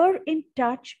were in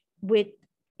touch with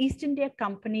East India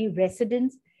Company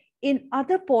residents in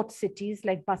other port cities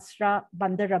like Basra,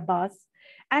 Bandar Abbas,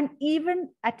 and even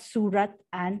at Surat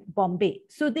and Bombay.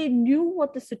 So they knew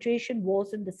what the situation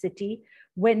was in the city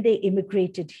when they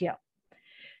immigrated here.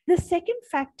 The second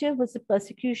factor was the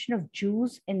persecution of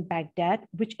Jews in Baghdad,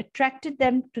 which attracted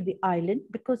them to the island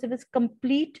because there was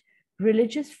complete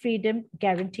religious freedom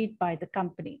guaranteed by the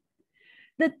company.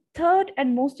 The third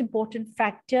and most important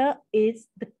factor is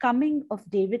the coming of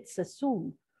David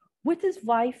Sassoon with his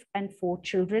wife and 4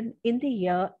 children in the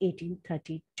year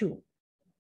 1832.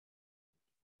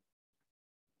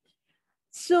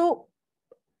 So,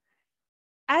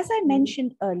 as I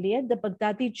mentioned earlier, the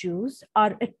Baghdadi Jews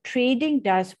are a trading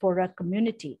diaspora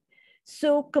community.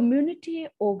 So community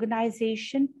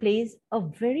organization plays a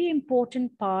very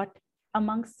important part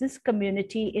amongst this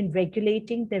community in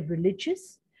regulating their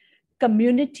religious,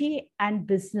 community, and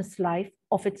business life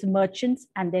of its merchants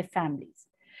and their families.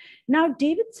 Now,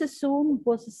 David Sassoon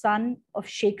was the son of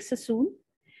Sheikh Sassoon,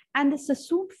 and the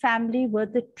Sassoon family were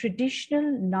the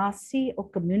traditional Nasi or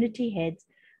community heads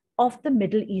of the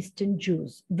Middle Eastern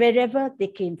Jews, wherever they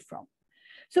came from.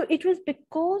 So it was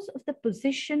because of the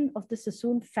position of the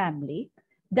Sassoon family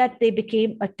that they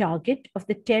became a target of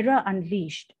the terror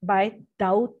unleashed by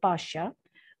Daoud Pasha,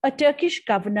 a Turkish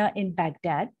governor in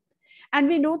Baghdad. And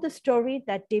we know the story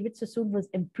that David Sassoon was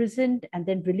imprisoned and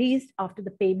then released after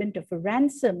the payment of a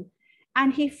ransom.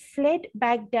 And he fled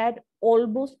Baghdad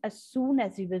almost as soon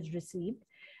as he was received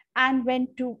and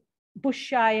went to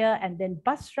Bushire and then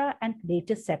Basra and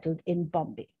later settled in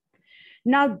Bombay.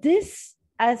 Now this,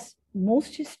 as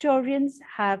most historians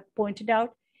have pointed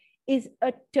out, is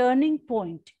a turning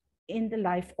point in the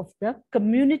life of the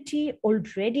community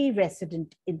already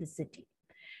resident in the city,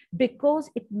 because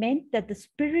it meant that the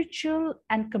spiritual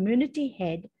and community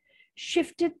head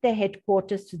shifted their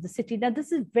headquarters to the city. Now,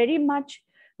 this is very much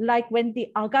like when the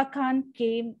Aga Khan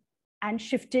came and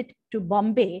shifted to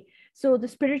Bombay. So the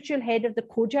spiritual head of the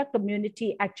Khoja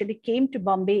community actually came to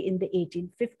Bombay in the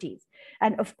 1850s.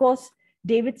 And of course,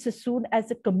 David Sassoon, as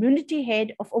a community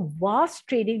head of a vast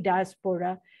trading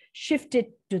diaspora, shifted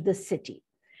to the city.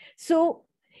 So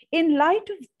in light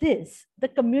of this, the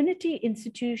community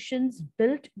institutions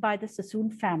built by the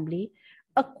Sassoon family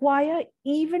acquire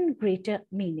even greater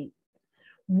meaning.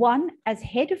 One, as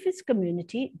head of his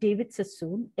community, David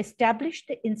Sassoon established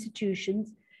the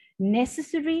institutions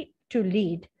necessary to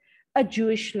lead a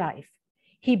Jewish life.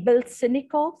 He built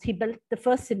synagogues. He built the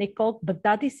first synagogue,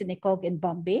 Baghdadi synagogue in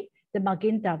Bombay, the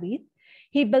Magen David.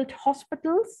 He built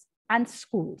hospitals and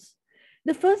schools.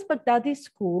 The first Baghdadi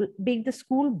school being the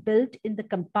school built in the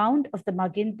compound of the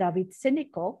Magen David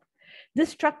synagogue. This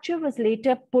structure was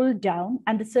later pulled down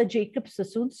and the Sir Jacob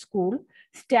Sassoon School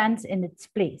stands in its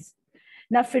place.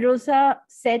 Now, Firoza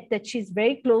said that she's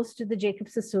very close to the Jacob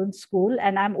Sassoon School,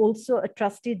 and I'm also a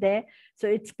trustee there, so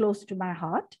it's close to my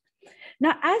heart.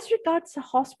 Now, as regards the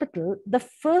hospital, the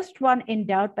first one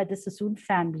endowed by the Sassoon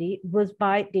family was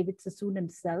by David Sassoon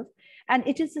himself, and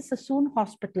it is the Sassoon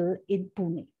Hospital in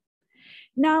Pune.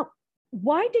 Now,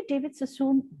 why did David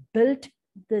Sassoon build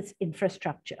this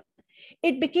infrastructure?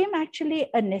 It became actually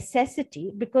a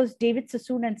necessity because David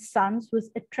Sassoon and Sons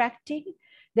was attracting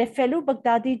their fellow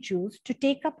Baghdadi Jews to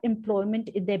take up employment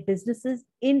in their businesses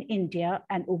in India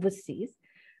and overseas,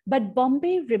 but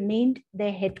Bombay remained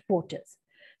their headquarters.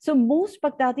 So most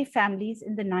Baghdadi families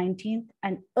in the 19th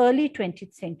and early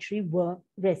 20th century were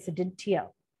resident here.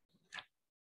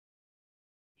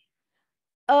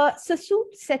 Sassoon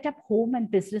set up home and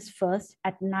business first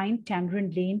at 9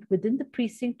 Tamarind Lane within the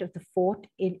precinct of the fort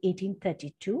in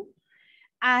 1832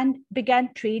 and began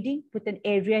trading with an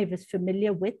area he was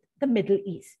familiar with, the Middle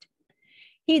East.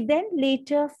 He then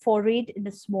later forayed in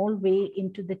a small way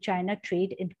into the China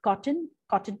trade in cotton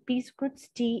piece goods,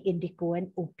 tea, indigo,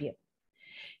 and opium.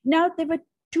 Now, there were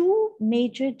two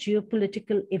major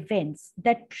geopolitical events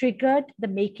that triggered the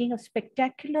making of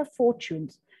spectacular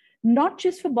fortunes, not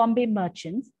just for Bombay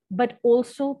merchants, but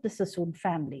also the Sassoon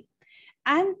family.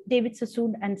 And David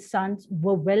Sassoon and Sons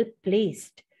were well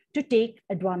placed to take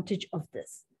advantage of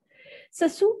this.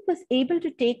 Sassoon was able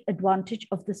to take advantage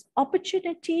of this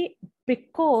opportunity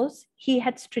because he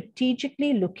had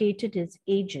strategically located his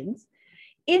agents,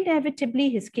 inevitably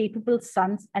his capable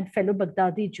sons and fellow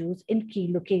Baghdadi Jews, in key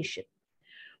locations.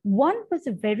 One was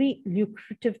a very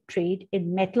lucrative trade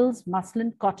in metals,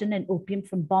 muslin, cotton, and opium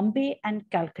from Bombay and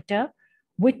Calcutta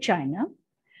with China.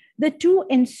 The two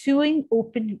ensuing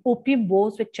opium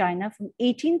wars with China from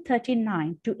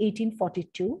 1839 to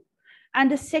 1842,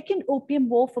 and the second opium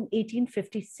war from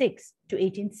 1856 to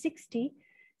 1860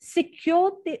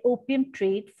 secured the opium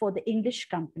trade for the English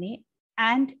company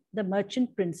and the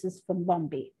merchant princes from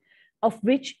Bombay, of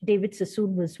which David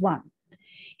Sassoon was one.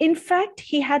 In fact,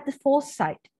 he had the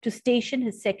foresight to station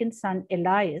his second son,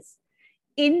 Elias,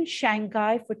 in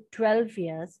Shanghai for 12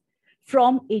 years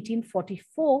from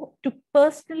 1844 to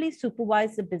personally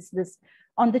supervise the business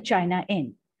on the China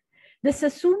end. The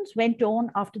Sassoons went on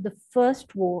after the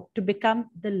First War to become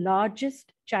the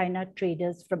largest China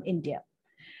traders from India.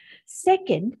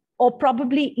 Second, or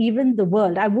probably even the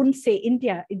world, I wouldn't say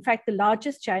India, in fact, the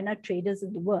largest China traders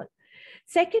in the world.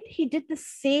 Second, he did the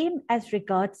same as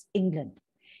regards England.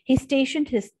 He stationed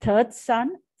his third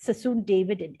son, Sassoon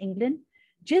David, in England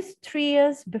just 3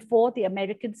 years before the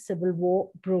American Civil War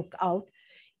broke out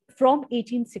from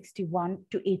 1861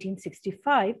 to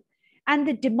 1865, and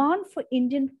the demand for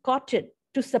Indian cotton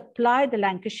to supply the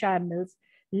Lancashire mills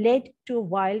led to a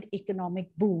wild economic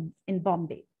boom in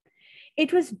Bombay.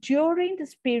 It was during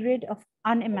this period of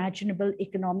unimaginable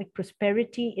economic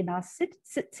prosperity in our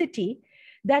city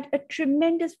that a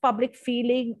tremendous public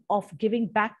feeling of giving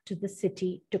back to the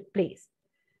city took place.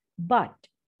 But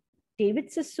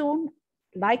David Sassoon,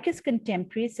 like his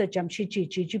contemporary Sir Jamshedji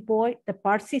Jijiboy, the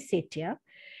Parsi satyr,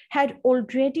 had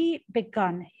already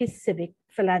begun his civic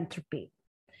philanthropy.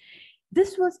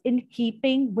 This was in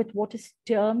keeping with what is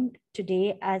termed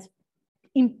today as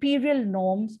imperial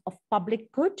norms of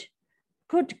public good,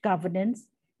 good governance,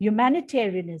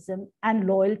 humanitarianism, and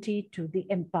loyalty to the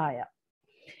empire.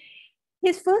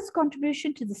 His first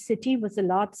contribution to the city was a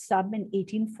large sum in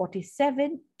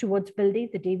 1847 towards building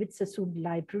the David Sassoon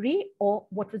Library, or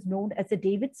what was known as the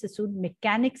David Sassoon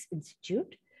Mechanics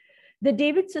Institute, the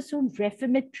David Sassoon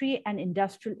Reformatory and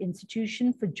Industrial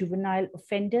Institution for Juvenile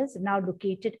Offenders, now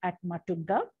located at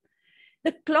Matunga,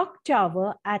 the clock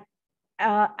tower at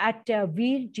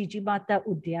Veer Jijimata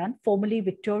Udyan, formerly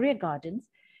Victoria Gardens,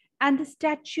 and the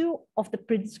statue of the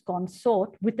Prince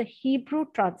Consort with a Hebrew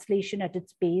translation at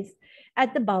its base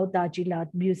at the Baghdadi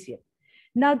Museum.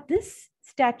 Now, this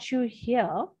statue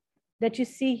here that you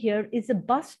see here is a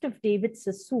bust of David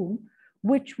Sassoon,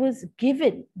 which was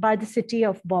given by the city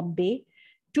of Bombay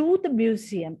to the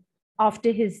museum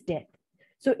after his death.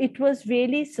 So it was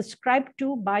really subscribed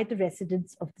to by the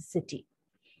residents of the city.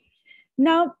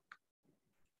 Now,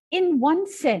 in one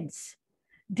sense,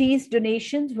 these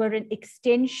donations were an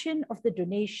extension of the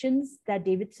donations that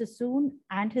David Sassoon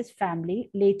and his family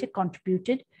later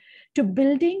contributed to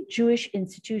building Jewish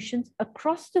institutions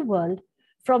across the world,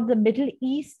 from the Middle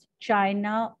East,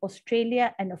 China,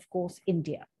 Australia, and of course,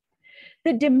 India.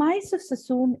 The demise of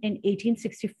Sassoon in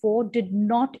 1864 did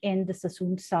not end the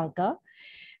Sassoon saga,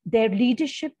 their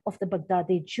leadership of the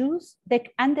Baghdadi Jews,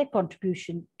 and their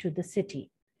contribution to the city.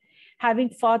 Having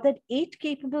fathered 8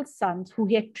 capable sons who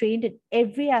he had trained in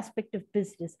every aspect of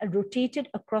business and rotated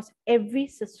across every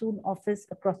Sassoon office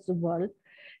across the world,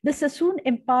 the Sassoon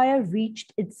Empire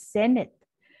reached its zenith,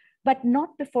 but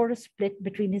not before a split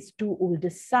between his 2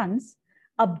 oldest sons,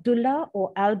 Abdullah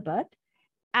or Albert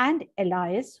and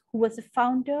Elias, who was the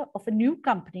founder of a new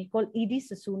company called E.D.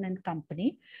 Sassoon and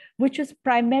Company, which was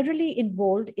primarily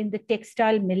involved in the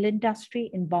textile mill industry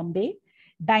in Bombay,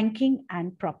 banking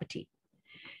and property.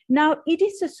 Now, E.D.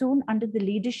 Sassoon, under the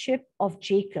leadership of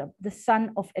Jacob, the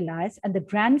son of Elias and the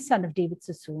grandson of David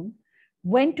Sassoon,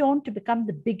 went on to become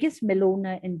the biggest mill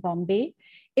owner in Bombay,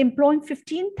 employing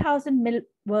 15,000 mill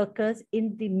workers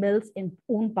in the mills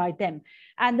owned by them.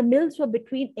 And the mills were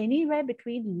anywhere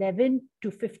between 11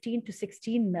 to 15 to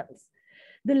 16 mills.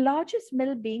 The largest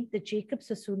mill being the Jacob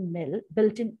Sassoon Mill,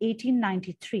 built in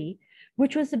 1893,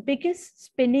 which was the biggest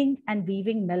spinning and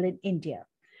weaving mill in India.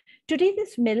 Today,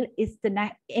 this mill is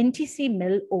the NTC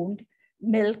mill-owned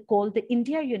mill called the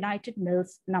India United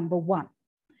Mills No. 1.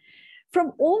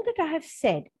 From all that I have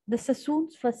said, the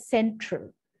Sassoons were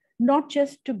central, not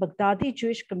just to Baghdadi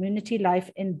Jewish community life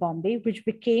in Bombay, which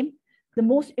became the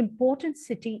most important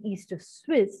city east of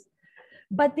Suez,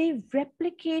 but they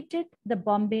replicated the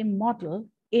Bombay model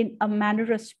in a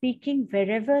manner of speaking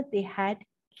wherever they had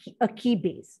a key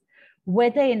base,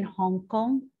 whether in Hong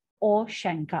Kong or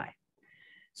Shanghai.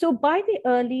 So by the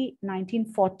early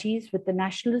 1940s, with the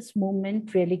nationalist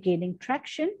movement really gaining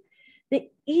traction, the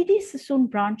E.D. Sassoon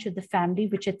branch of the family,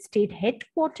 which had stayed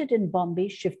headquartered in Bombay,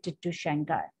 shifted to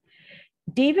Shanghai.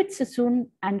 David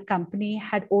Sassoon and Company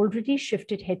had already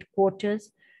shifted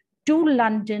headquarters to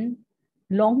London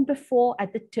long before,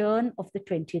 at the turn of the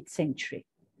 20th century.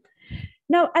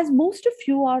 Now, as most of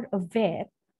you are aware,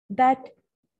 that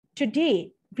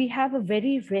today we have a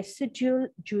very residual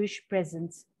Jewish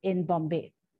presence in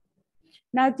Bombay.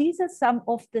 Now, these are some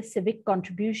of the civic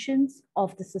contributions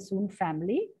of the Sassoon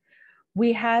family.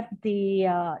 We have the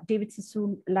David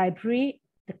Sassoon Library,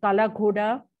 the Kala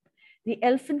Ghoda, the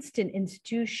Elphinstone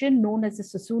Institution, known as the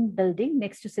Sassoon Building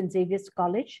next to St. Xavier's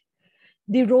College,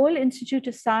 the Royal Institute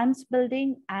of Science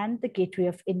Building, and the Gateway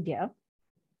of India.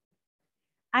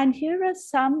 And here are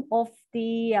some of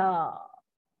the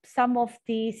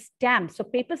stamps, so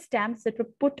paper stamps that were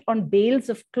put on bales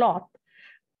of cloth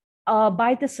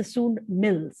by the Sassoon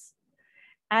mills.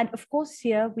 And of course,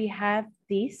 here we have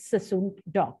the Sassoon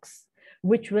docks,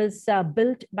 which was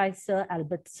built by Sir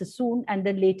Albert Sassoon and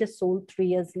then later sold 3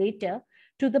 years later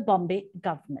to the Bombay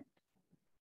government.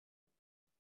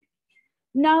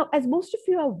 Now, as most of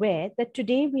you are aware, that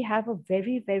today we have a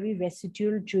very, very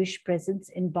residual Jewish presence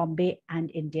in Bombay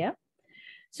and India.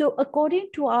 So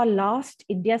according to our last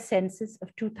India census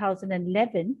of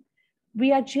 2011,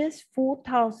 we are just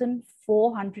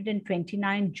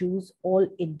 4,429 Jews all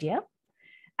India.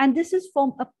 And this is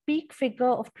from a peak figure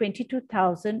of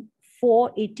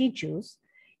 22,480 Jews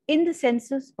in the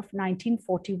census of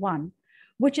 1941,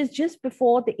 which is just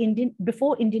before Indian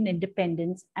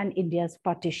independence and India's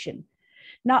partition.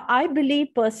 Now, I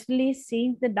believe personally,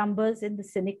 seeing the numbers in the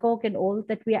synagogue and all,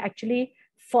 that we are actually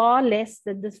far less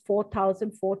than this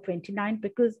 4,429,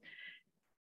 because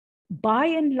by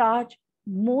and large,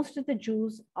 most of the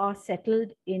Jews are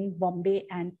settled in Bombay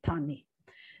and Thane.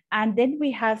 And then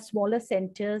we have smaller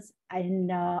centers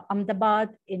in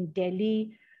Ahmedabad, in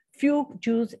Delhi, few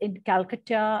Jews in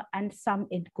Calcutta, and some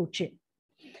in Cochin.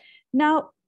 Now,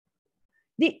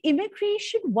 the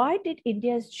immigration, why did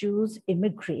India's Jews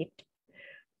immigrate?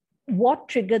 What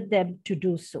triggered them to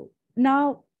do so?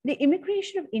 Now, the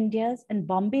immigration of India's and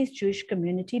Bombay's Jewish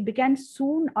community began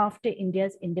soon after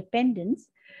India's independence,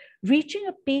 reaching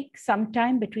a peak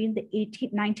sometime between the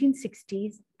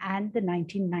 1960s and the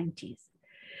 1990s.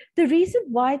 The reason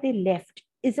why they left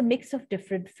is a mix of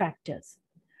different factors.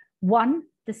 One,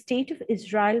 the State of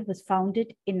Israel was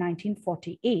founded in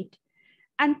 1948,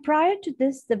 and prior to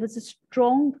this, there was a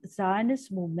strong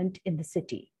Zionist movement in the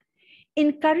city,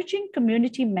 encouraging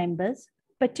community members,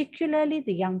 particularly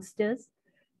the youngsters,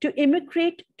 to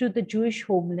immigrate to the Jewish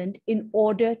homeland in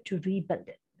order to rebuild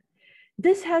it.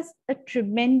 This has a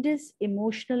tremendous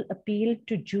emotional appeal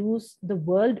to Jews the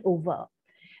world over,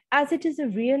 as it is a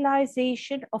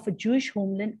realization of a Jewish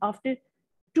homeland after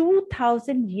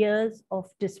 2,000 years of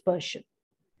dispersion.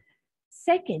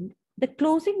 Second, the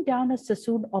closing down of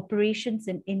Sassoon operations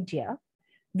in India,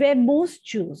 where most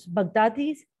Jews,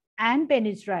 Baghdadis and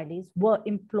Bene Israelis were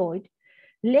employed,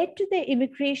 led to their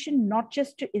immigration not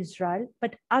just to Israel,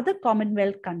 but other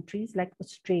Commonwealth countries like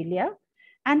Australia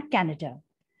and Canada.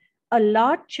 A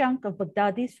large chunk of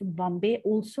Baghdadis from Bombay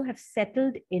also have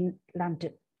settled in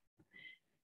London.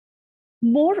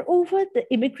 Moreover,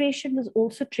 the immigration was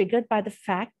also triggered by the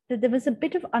fact that there was a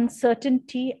bit of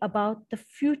uncertainty about the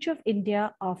future of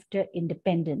India after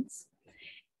independence.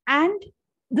 And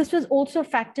this was also a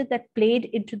factor that played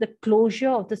into the closure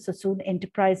of the Sassoon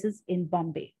enterprises in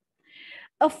Bombay.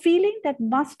 A feeling that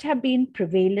must have been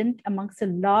prevalent amongst a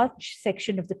large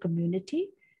section of the community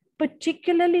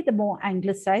particularly the more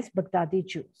anglicized Baghdadi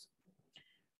Jews.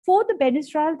 For the Bene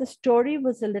Israel, the story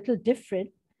was a little different.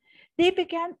 They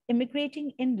began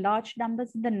immigrating in large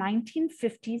numbers in the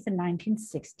 1950s and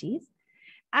 1960s,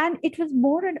 and it was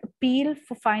more an appeal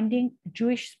for finding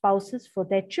Jewish spouses for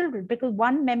their children, because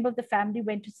one member of the family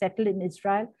went to settle in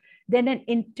Israel, then an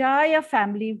entire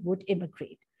family would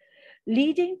immigrate,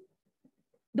 leading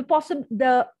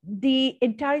the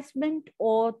enticement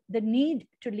or the need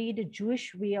to lead a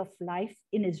Jewish way of life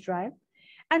in Israel,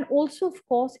 and also, of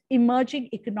course, emerging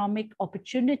economic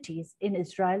opportunities in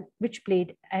Israel, which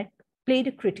played a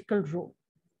critical role.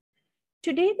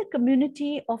 Today, the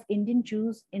community of Indian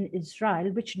Jews in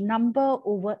Israel, which number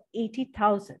over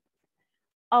 80,000,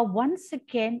 are once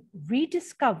again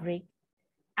rediscovering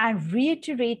and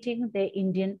reiterating their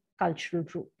Indian cultural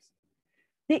roots.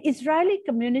 The Israeli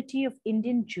community of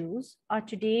Indian Jews are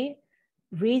today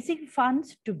raising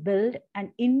funds to build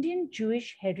an Indian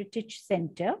Jewish Heritage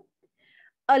Center,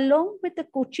 along with the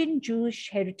Cochin Jewish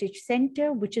Heritage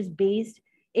Center, which is based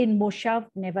in Moshav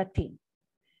Nevatim.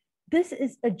 This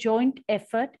is a joint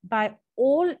effort by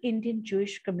all Indian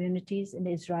Jewish communities in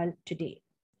Israel today.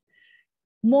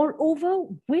 Moreover,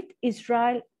 with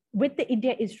the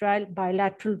India-Israel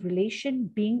bilateral relation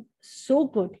being so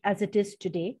good as it is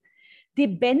today, the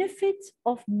benefits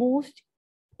of most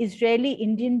Israeli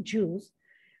Indian Jews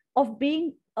of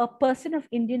being a person of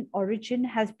Indian origin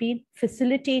has been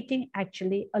facilitating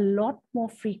actually a lot more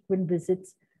frequent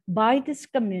visits by this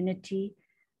community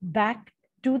back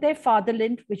to their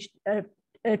fatherland,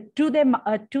 to their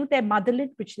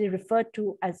motherland, which they refer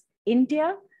to as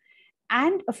India,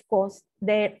 and of course,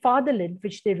 their fatherland,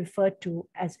 which they refer to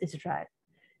as Israel.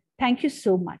 Thank you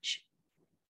so much.